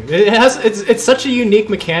this thing. It's such a unique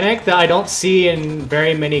mechanic that I don't see in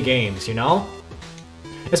very many games, you know?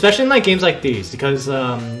 Especially in like games like these, because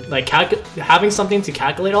like having something to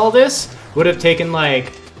calculate all this would have taken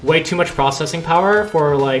like way too much processing power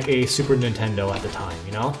for like a Super Nintendo at the time,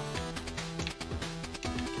 you know?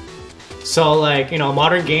 So like, you know,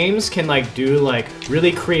 modern games can like do like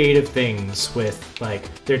really creative things with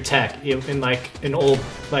like their tech in like an old,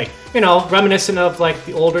 like, you know, reminiscent of like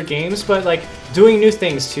the older games, but like doing new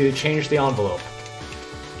things to change the envelope.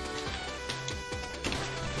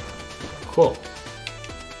 Cool.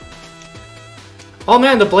 Oh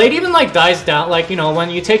man, the blade even like dies down, like, you know, when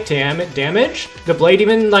you take damage, the blade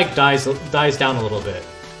even like dies down a little bit.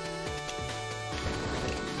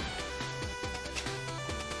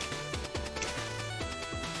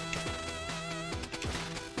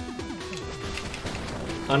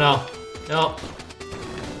 Oh no. No.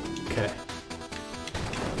 Okay.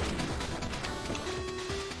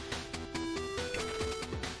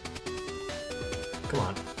 Come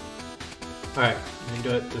on. Alright, let me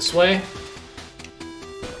do it this way.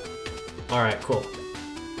 Alright, cool.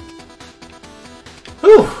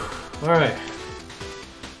 Whew! Alright.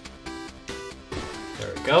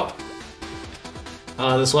 There we go.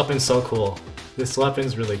 This weapon's so cool. This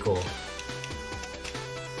weapon's really cool.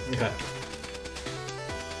 Okay.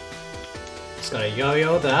 Just gotta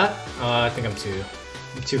yo-yo that. I think I'm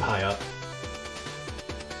too high up.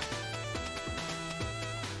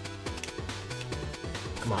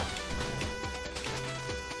 Come on.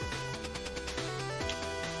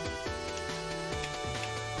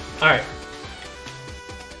 Alright.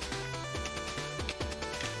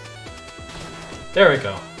 There we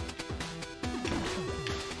go.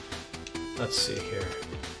 Let's see here.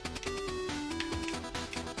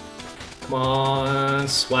 Come on,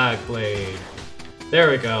 Swag Blade.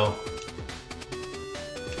 There we go.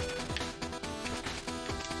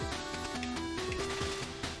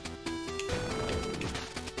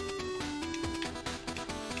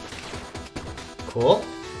 Cool.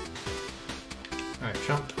 Alright,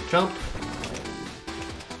 jump, jump.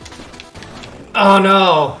 Oh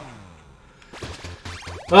no!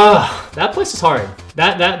 That place is hard.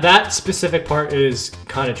 That specific part is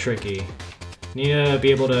kind of tricky. Need to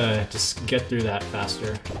be able to just get through that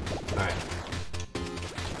faster. Alright.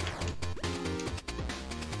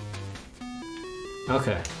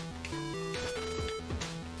 Okay.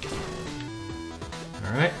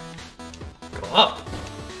 Alright. Go up.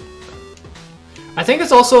 I think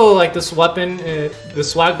it's also like this weapon, the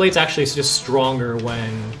Swag Blade's actually just stronger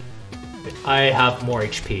when I have more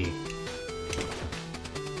HP.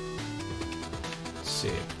 Let's see.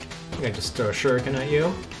 I think I just throw a shuriken at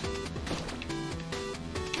you.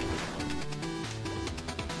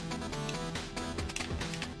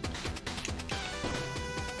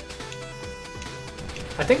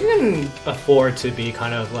 I think I can afford to be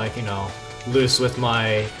kind of like, you know, loose with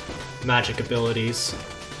my magic abilities.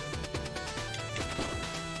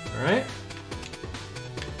 Alright.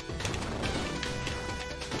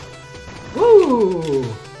 Woo!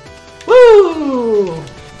 Woo!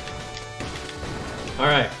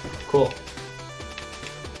 Alright, cool.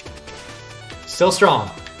 Still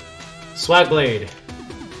strong. Swag Blade.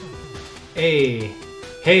 Hey.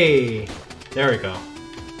 Hey. There we go.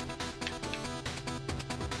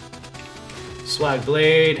 Swag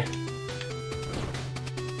Blade.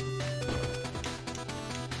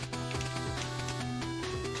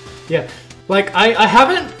 Yeah, Like, I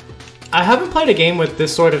haven't played a game with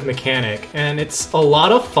this sort of mechanic, and it's a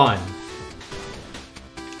lot of fun.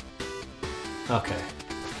 Okay.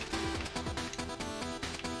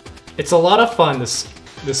 It's a lot of fun,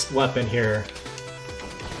 this weapon here.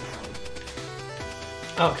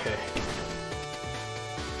 Okay.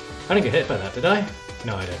 I didn't get hit by that, did I?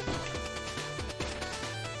 No, I didn't.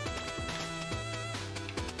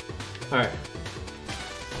 Alright.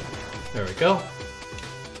 There we go.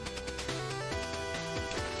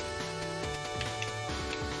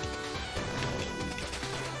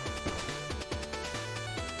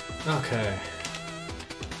 Okay.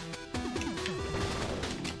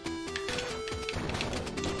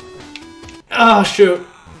 Oh, shoot!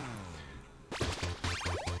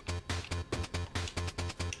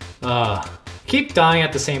 Keep dying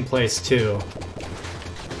at the same place, too.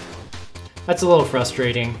 That's a little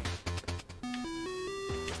frustrating.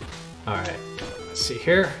 Alright, let's see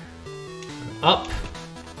here. Up.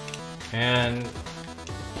 And...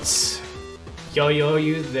 yo-yo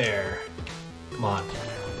you there. Come on.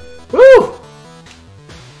 Woo!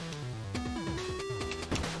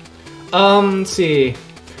 Let's see.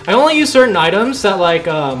 I only use certain items that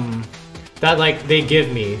they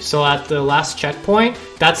give me. So at the last checkpoint,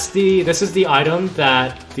 this is the item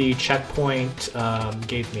that the checkpoint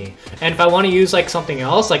gave me. And if I want to use like something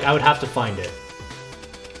else, like I would have to find it.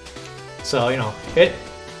 So, you know, it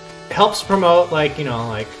helps promote like, you know,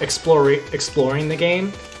 like exploring the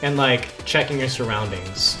game and like checking your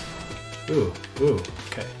surroundings. Ooh,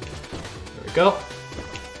 okay. There we go.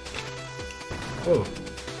 Ooh.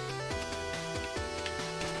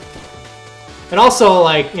 And also,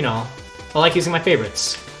 like, you know, I like using my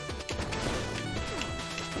favorites.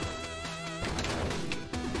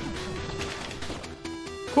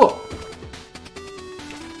 Cool.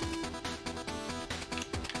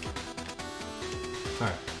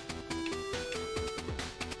 Alright.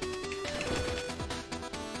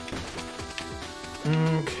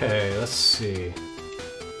 Okay, let's see.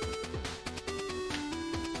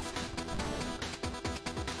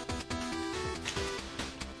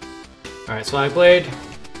 Alright, Swag Blade.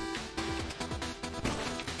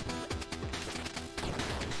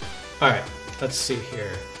 Alright, let's see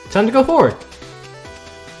here. Time to go forward.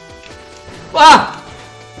 Ah!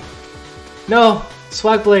 No,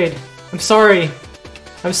 Swag Blade. I'm sorry.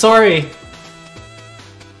 I'm sorry.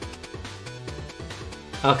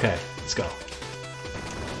 Okay, let's go.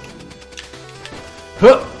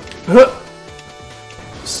 Huh, huh.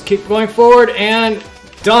 Just keep going forward and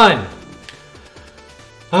done.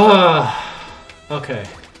 Okay.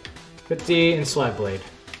 50 and Swag Blade.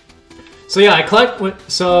 So yeah, I collect.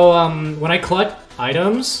 When I collect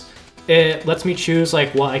items, it lets me choose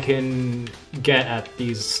like what I can get at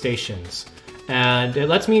these stations, and it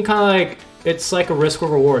lets me kind of like it's like a risk or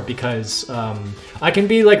reward because I can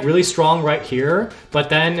be like really strong right here, but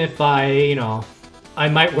then if I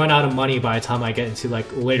might run out of money by the time I get into like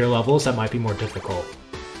later levels that might be more difficult.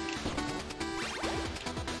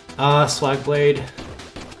 Swag Blade.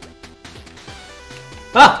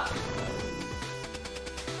 Ah!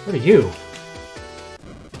 What are you?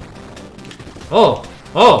 Oh!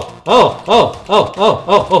 Oh! Oh! Oh! Oh! Oh!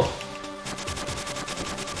 Oh! Oh!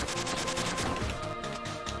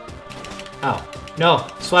 Ow. No!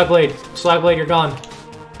 Swag Blade! Swag Blade, you're gone.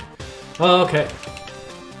 Oh, okay.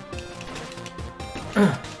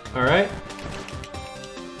 Alright.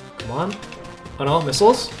 Come on. Oh no,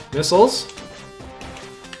 missiles? Missiles?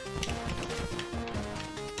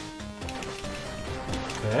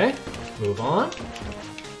 Okay, move on.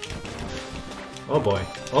 Oh boy,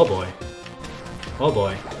 oh boy. Oh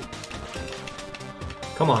boy.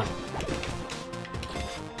 Come on.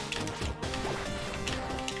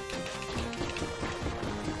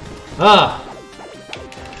 Ah!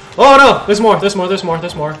 Oh no! There's more, there's more, there's more,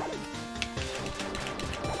 there's more.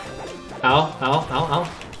 Ow, ow, ow,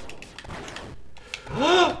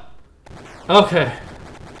 ow. Okay.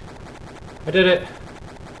 I did it.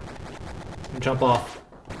 Jump off.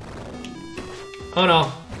 Oh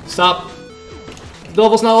no. Stop. The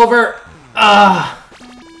level's not over. Ah.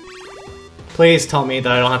 Please tell me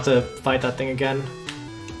that I don't have to fight that thing again.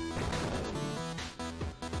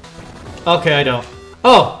 Okay, I don't.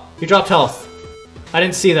 Oh! You dropped health. I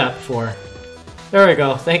didn't see that before. There we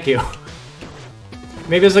go. Thank you.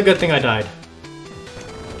 Maybe it's a good thing I died.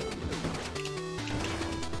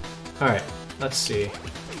 Alright. Let's see.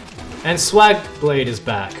 And Swag Blade is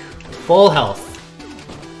back. Full health.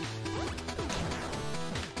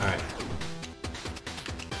 Alright.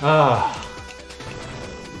 Ah.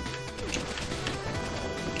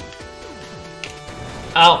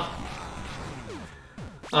 Ow.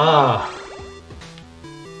 Ah.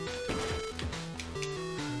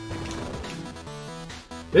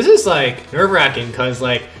 This is like nerve-wracking because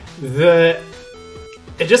like it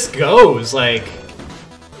just goes like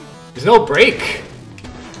there's no break.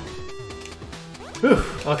 Whew,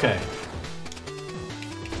 okay.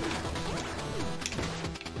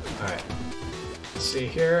 Alright. Let's see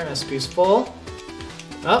here, SP's full.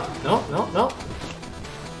 Oh, no, no, no.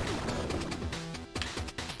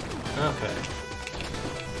 Okay.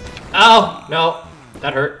 Ow! No,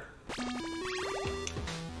 that hurt.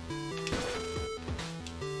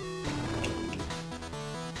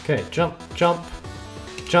 Okay, jump, jump,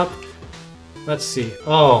 jump. Let's see.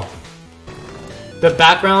 Oh. The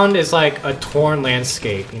background is like a torn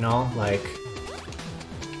landscape, you know? Like...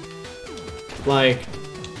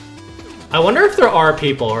 I wonder if there are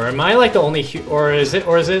people, or am I like the only or is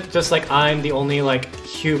it just like I'm the only like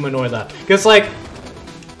humanoid left? Because like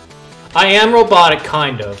I am robotic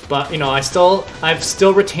kind of, but you know, I've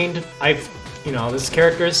still retained you know, this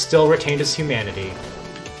character is still retained his humanity.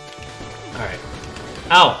 Alright.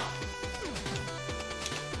 Ow!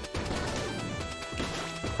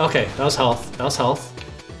 Okay, that was health. That was health.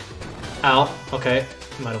 Ow. Okay.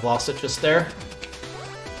 Might have lost it just there.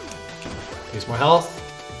 Use more health.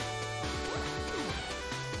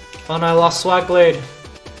 Oh no, I lost Swag Blade.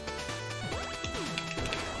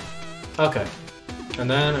 Okay. And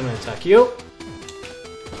then I'm gonna attack you.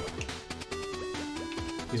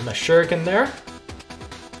 Use my shuriken there.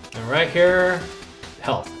 And right here,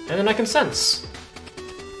 health. And then I can sense.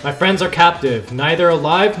 My friends are captive, neither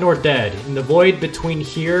alive nor dead, in the void between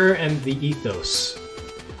here and the ethos.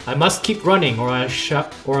 I must keep running or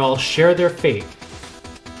I'll share their fate.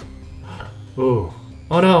 Ooh.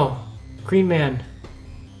 Oh no! Green Man.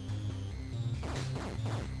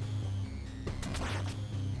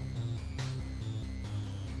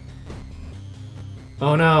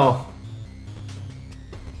 Oh no.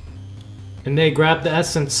 And they grabbed the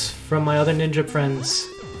essence from my other ninja friends.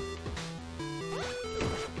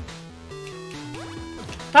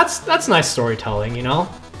 That's nice storytelling, you know?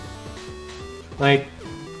 Like,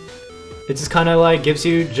 it just kind of like gives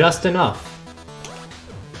you just enough.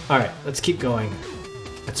 Alright, let's keep going.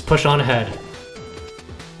 Let's push on ahead.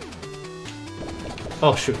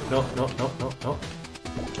 Oh shoot, no, no, no, no, no.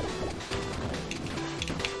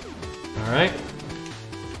 Alright.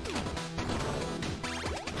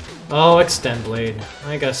 Oh, Extend Blade.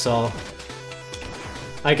 I guess I'll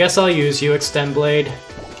use you, Extend Blade.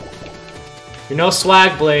 You're no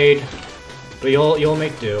Swag Blade, but you'll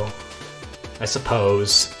make do, I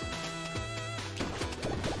suppose.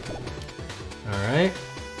 All right.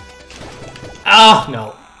 Oh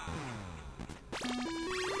no.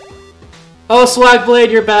 Oh, Swag Blade,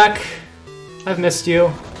 you're back. I've missed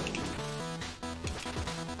you.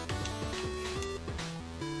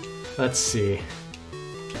 Let's see.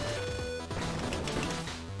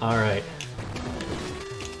 All right.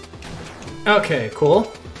 Okay, cool.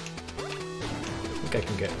 I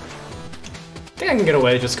think I can get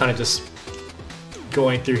away just kind of just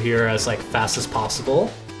going through here as like fast as possible.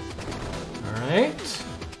 Alright.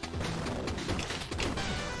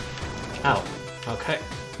 Ow. Okay.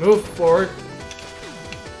 Move forward.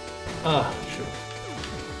 Oh, shoot.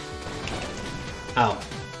 Ow.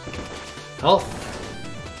 Health.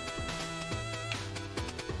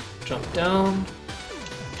 Jump down.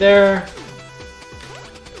 There.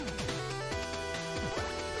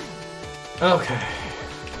 Okay.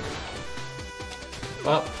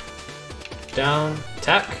 Up, down,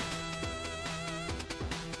 attack.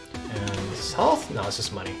 And this is health? No, it's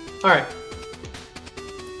just money. Alright.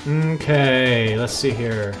 Okay, let's see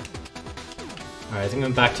here. Alright, I think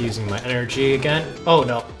I'm back to using my energy again. Oh,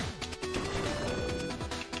 no.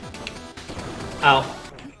 Ow.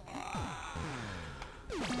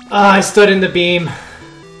 Ah, I stood in the beam.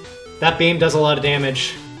 That beam does a lot of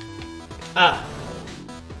damage. Ah.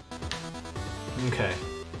 Okay.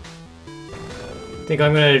 I think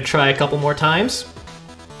I'm gonna try a couple more times.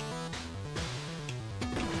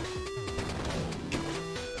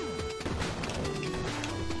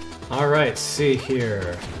 Alright, see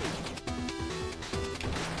here.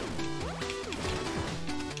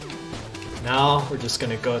 Now we're just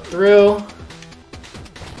gonna go through.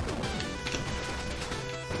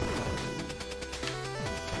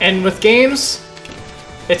 And with games,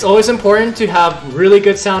 it's always important to have really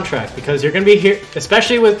good soundtrack because you're gonna be here,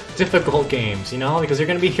 especially with difficult games, you know, because you're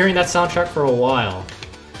gonna be hearing that soundtrack for a while.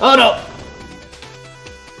 Oh no!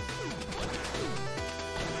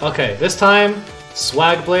 Okay, this time,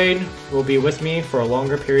 Swag Blade will be with me for a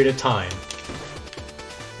longer period of time.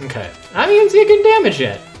 Okay, I haven't even taken damage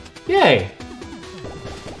yet. Yay!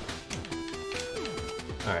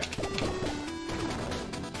 Alright.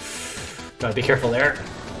 Gotta be careful there.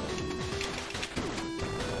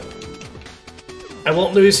 I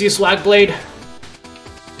won't lose you, Swag Blade.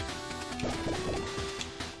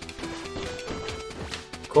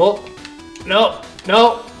 Cool. No,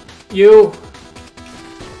 no, you.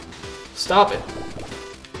 Stop it.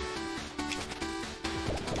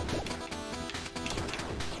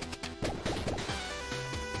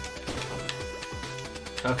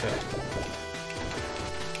 Okay.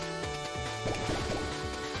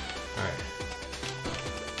 Alright.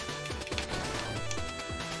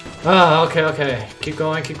 Ah, okay, okay. Keep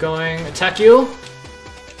going, keep going. Attack you!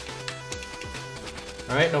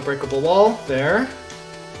 Alright, no breakable wall. There.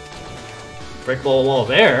 Breakable wall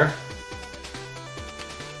there.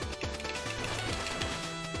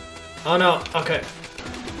 Oh no, okay.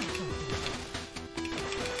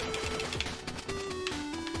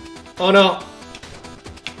 Oh no.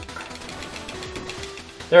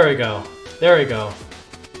 There we go. There we go.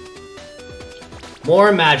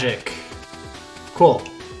 More magic. Cool.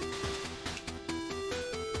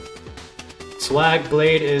 Swag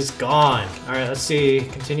Blade is gone. Alright, let's see.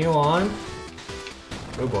 Continue on.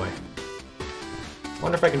 Oh boy.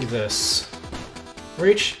 Wonder if I can do this.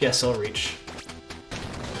 Reach? Yes, I'll reach.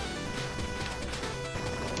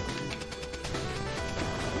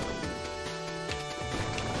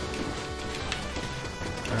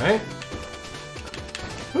 Alright.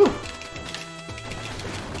 Whew.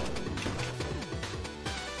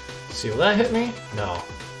 See, will that hit me? No,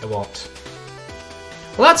 it won't.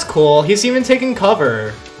 Well, that's cool. He's even taking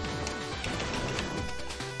cover.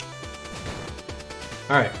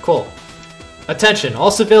 Alright, cool. Attention,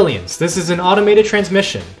 all civilians. This is an automated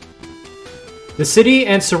transmission. The city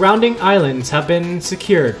and surrounding islands have been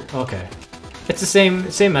secured. Okay. It's the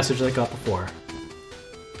same message I got before.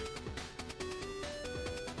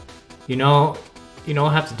 You know,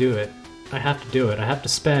 I have to do it. I have to do it. I have to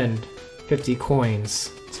spend 50 coins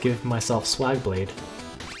to give myself Swag Blade.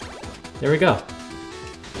 There we go.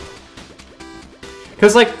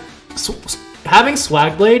 Because, like, having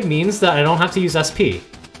Swag Blade means that I don't have to use SP.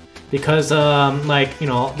 Because, like, you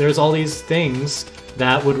know, there's all these things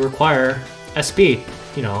that would require SP.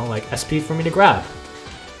 You know, like SP for me to grab.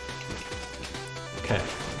 Okay.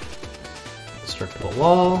 Destructible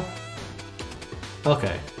wall.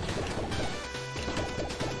 Okay.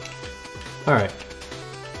 Alright.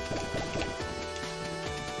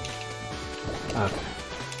 Okay.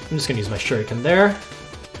 I'm just gonna use my shuriken there.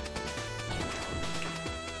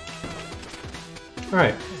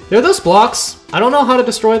 Alright. There are those blocks. I don't know how to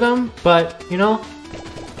destroy them, but, you know.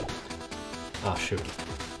 Oh, shoot.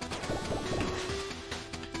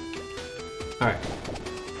 Alright.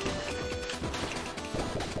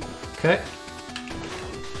 Okay.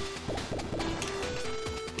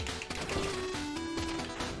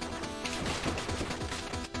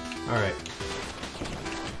 Alright.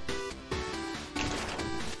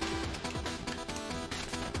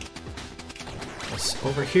 What's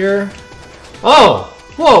over here? Oh!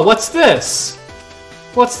 Whoa, what's this?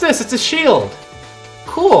 What's this? It's a shield!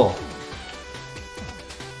 Cool!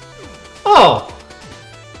 Oh!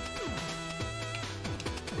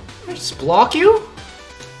 I just block you?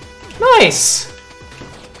 Nice!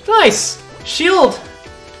 Nice! Shield!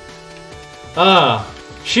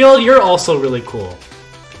 Shield, you're also really cool.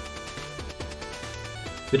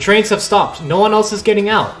 The trains have stopped. No one else is getting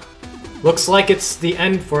out. Looks like it's the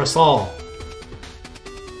end for us all.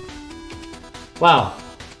 Wow.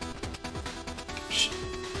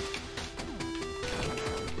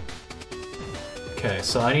 Okay,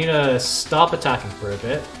 so I need to stop attacking for a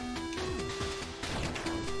bit.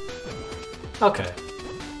 Okay.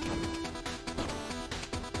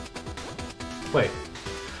 Wait.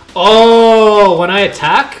 Oh, when I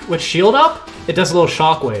attack with shield up, it does a little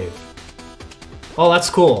shockwave. Oh,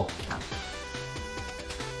 that's cool.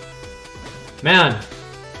 Man.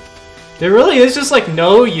 There really is just like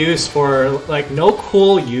no use for, like no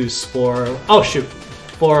cool use for, oh shoot,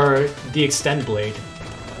 for the extend blade.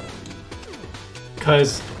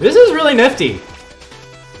 Cause this is really nifty.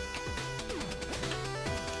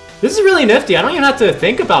 This is really nifty, I don't even have to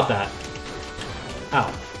think about that.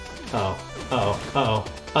 Ow. Uh-oh, uh-oh, uh-oh,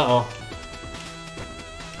 uh-oh.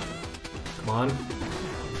 Come on.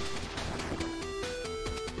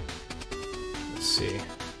 Let's see.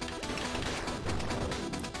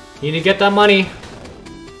 You need to get that money.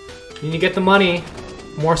 You need to get the money.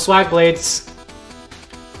 More swag blades.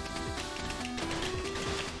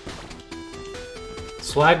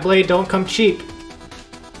 Swag blade don't come cheap.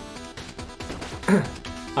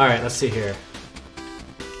 Alright, let's see here.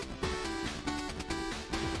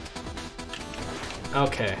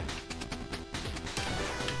 Okay.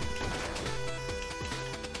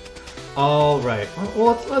 Alright.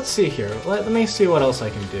 Well, let's see here. Let me see what else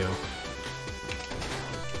I can do.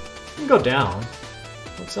 can go down.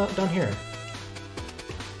 What's up down here?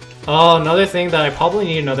 Oh, another thing that I probably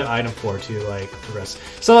need another item for to like progress.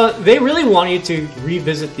 So they really want you to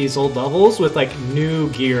revisit these old levels with like new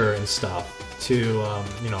gear and stuff to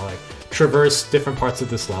you know, like traverse different parts of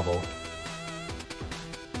this level.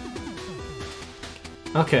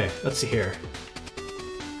 Okay, let's see here.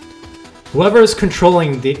 Whoever is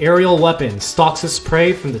controlling the aerial weapon stalks his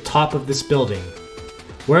prey from the top of this building.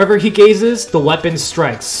 Wherever he gazes, the weapon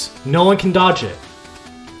strikes. No one can dodge it.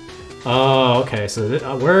 Oh, okay. So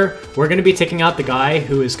we're gonna be taking out the guy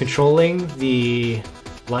who is controlling the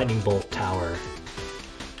lightning bolt tower.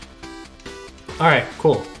 All right,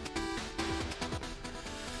 cool.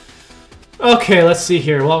 Okay, let's see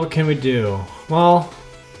here. What can we do? Well,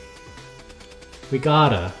 we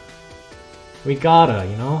gotta,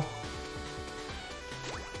 you know.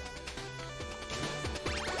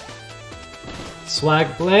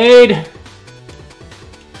 Swag blade.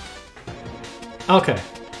 Okay.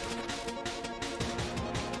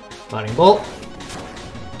 Lightning bolt.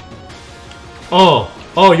 Oh,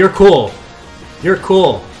 oh, you're cool. You're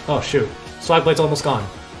cool. Oh shoot, swag blade's almost gone.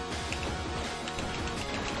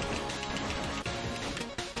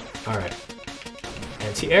 All right.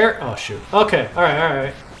 Anti-air. Oh shoot. Okay. All right. All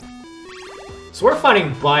right. So we're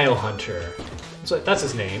fighting Biohunter. So that's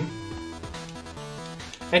his name.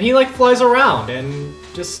 And he like flies around and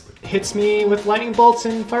just hits me with lightning bolts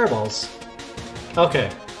and fireballs. Okay.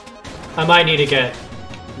 I might need to get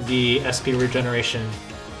the SP regeneration.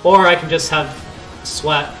 Or I can just have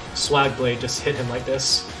Swag Blade just hit him like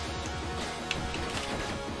this.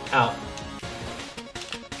 Ow.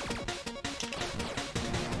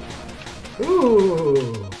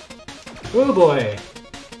 Ooh. Ooh boy.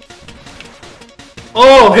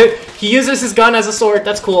 Oh, he uses his gun as a sword.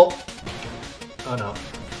 That's cool. Oh no.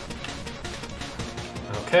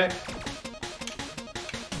 Okay.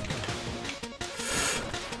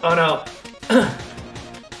 Oh no.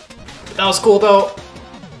 That was cool though.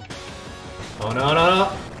 Oh no, no,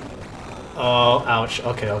 no. Oh, ouch.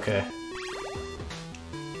 Okay, okay.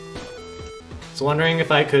 I was wondering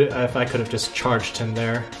if I could have just charged him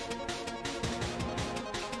there.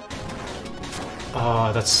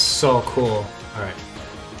 Oh, that's so cool. All right.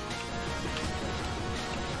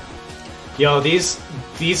 Yo, these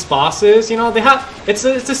bosses, you know, they have it's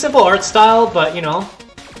a simple art style, but you know,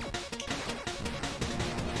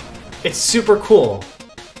 it's super cool.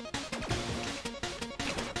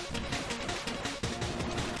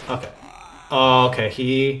 Okay. Oh, okay.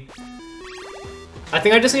 I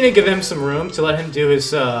think I just need to give him some room to let him do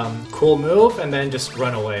his cool move, and then just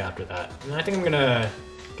run away after that. And I think I'm gonna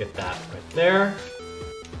get that right there.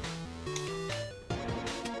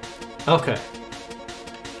 Okay.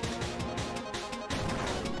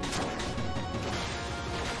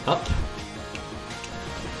 Up.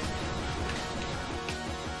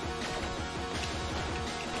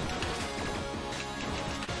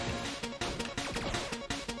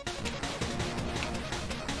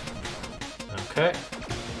 Okay.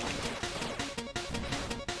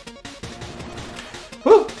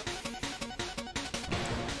 Woo!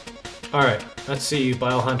 Alright, let's see you,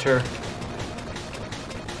 Biohunter.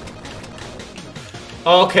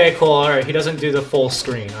 Okay, cool, alright, he doesn't do the full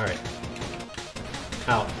screen, alright.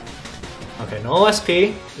 Ow. Okay, no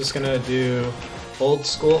SP, just gonna do old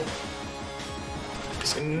school.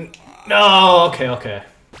 Just gonna... No, okay, okay.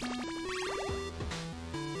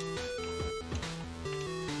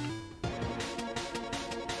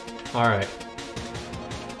 Alright.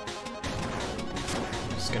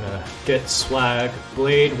 Just gonna get Swag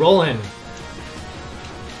Blade rolling.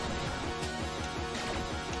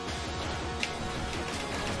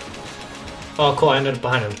 Oh, cool, I ended up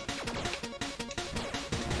behind him.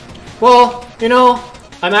 Well, you know,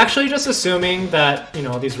 I'm actually just assuming that, you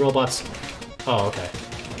know, these robots... Oh, okay.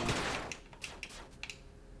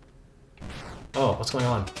 Oh, what's going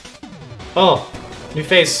on? Oh, new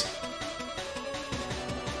face.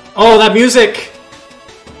 Oh, that music!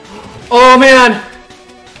 Oh man!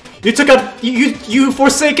 You took out... You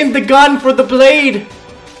forsaken the gun for the blade!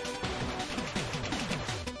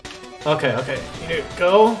 Okay, okay. You need to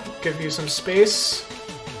go. Give you some space.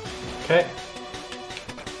 Okay.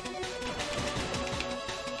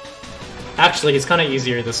 Actually, it's kind of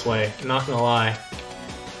easier this way. I'm not gonna lie.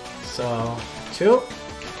 So, 2.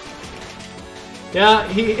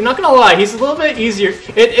 Yeah, not gonna lie, he's a little bit easier.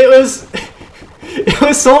 It was... It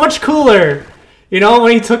was so much cooler, you know,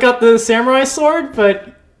 when he took out the samurai sword,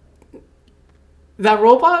 but that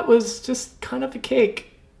robot was just kind of a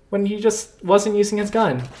cake when he just wasn't using his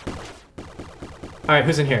gun. Alright,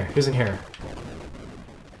 who's in here? Who's in here?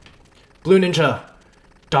 Blue Ninja.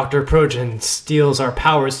 Dr. Progen steals our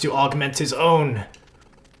powers to augment his own.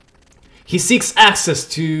 He seeks access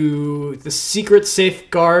to the secret safe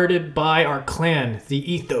guarded by our clan,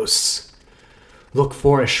 the Ethos. Look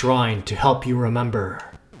for a shrine to help you remember.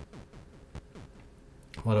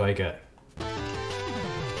 What do I get?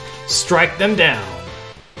 Strike them down.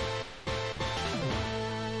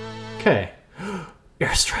 Okay.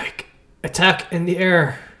 Airstrike. Attack in the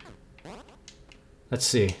air. Let's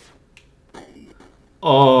see.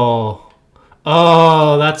 Oh.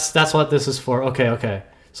 Oh, that's what this is for. Okay, okay.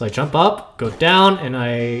 So I jump up, go down, and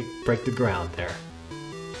I break the ground there.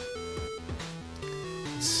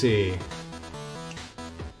 Let's see.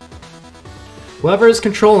 Whoever is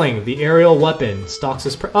controlling the aerial weapon stalks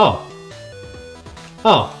his prey. Oh.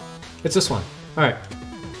 Oh. It's this one. Alright.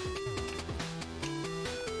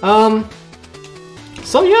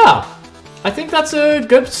 So yeah. I think that's a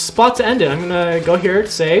good spot to end it. I'm gonna go here to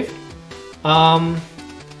save.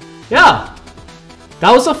 Yeah.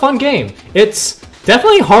 That was a fun game. It's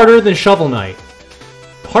definitely harder than Shovel Knight.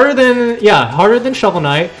 Harder than Shovel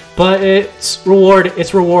Knight, but it's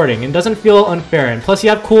rewarding and doesn't feel unfair. And plus you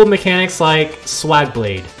have cool mechanics like Swag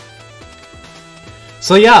Blade.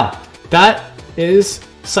 So yeah, that is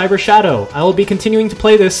CyberShadow. I will be continuing to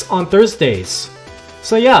play this on Thursdays.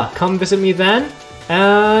 So yeah, come visit me then.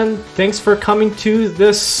 And thanks for coming to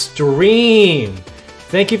this stream.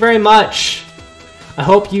 Thank you very much. I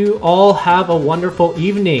hope you all have a wonderful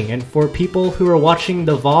evening, and for people who are watching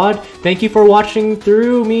the VOD, thank you for watching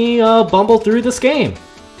through me bumble through this game.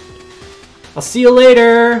 I'll see you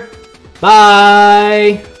later.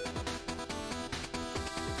 Bye!